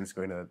conference,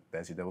 going to the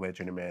NCAA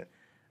tournament.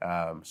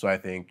 So I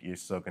think you're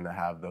still going to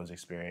have those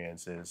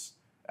experiences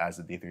as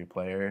a D3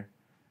 player,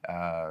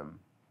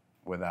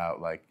 without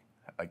like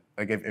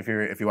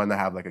if you want to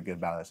have like a good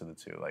balance of the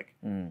two, like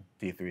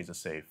D3 is a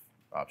safe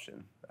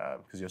option,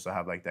 because you'll still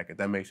have like the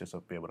academics, you'll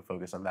still be able to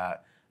focus on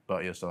that,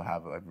 but you'll still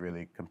have a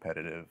really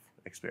competitive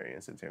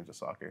experience in terms of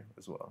soccer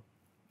as well.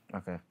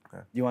 Okay. Do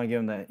you want to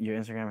give them your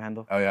Instagram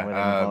handle? Oh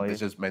yeah, it's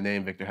just my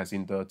name, Victor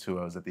Jacinto, 2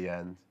 O's at the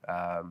end.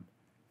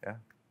 Yeah.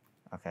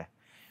 Okay.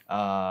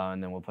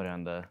 And then we'll put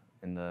it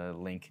in the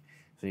link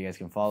so you guys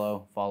can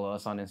follow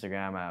us on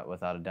Instagram at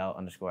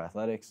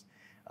withoutadoubt_athletics.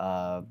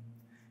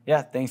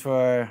 Yeah, thanks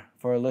for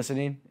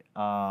listening.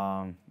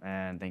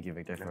 And thank you,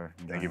 Victor, for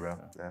thank you, bro.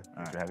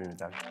 Thanks for having me,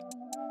 Doc.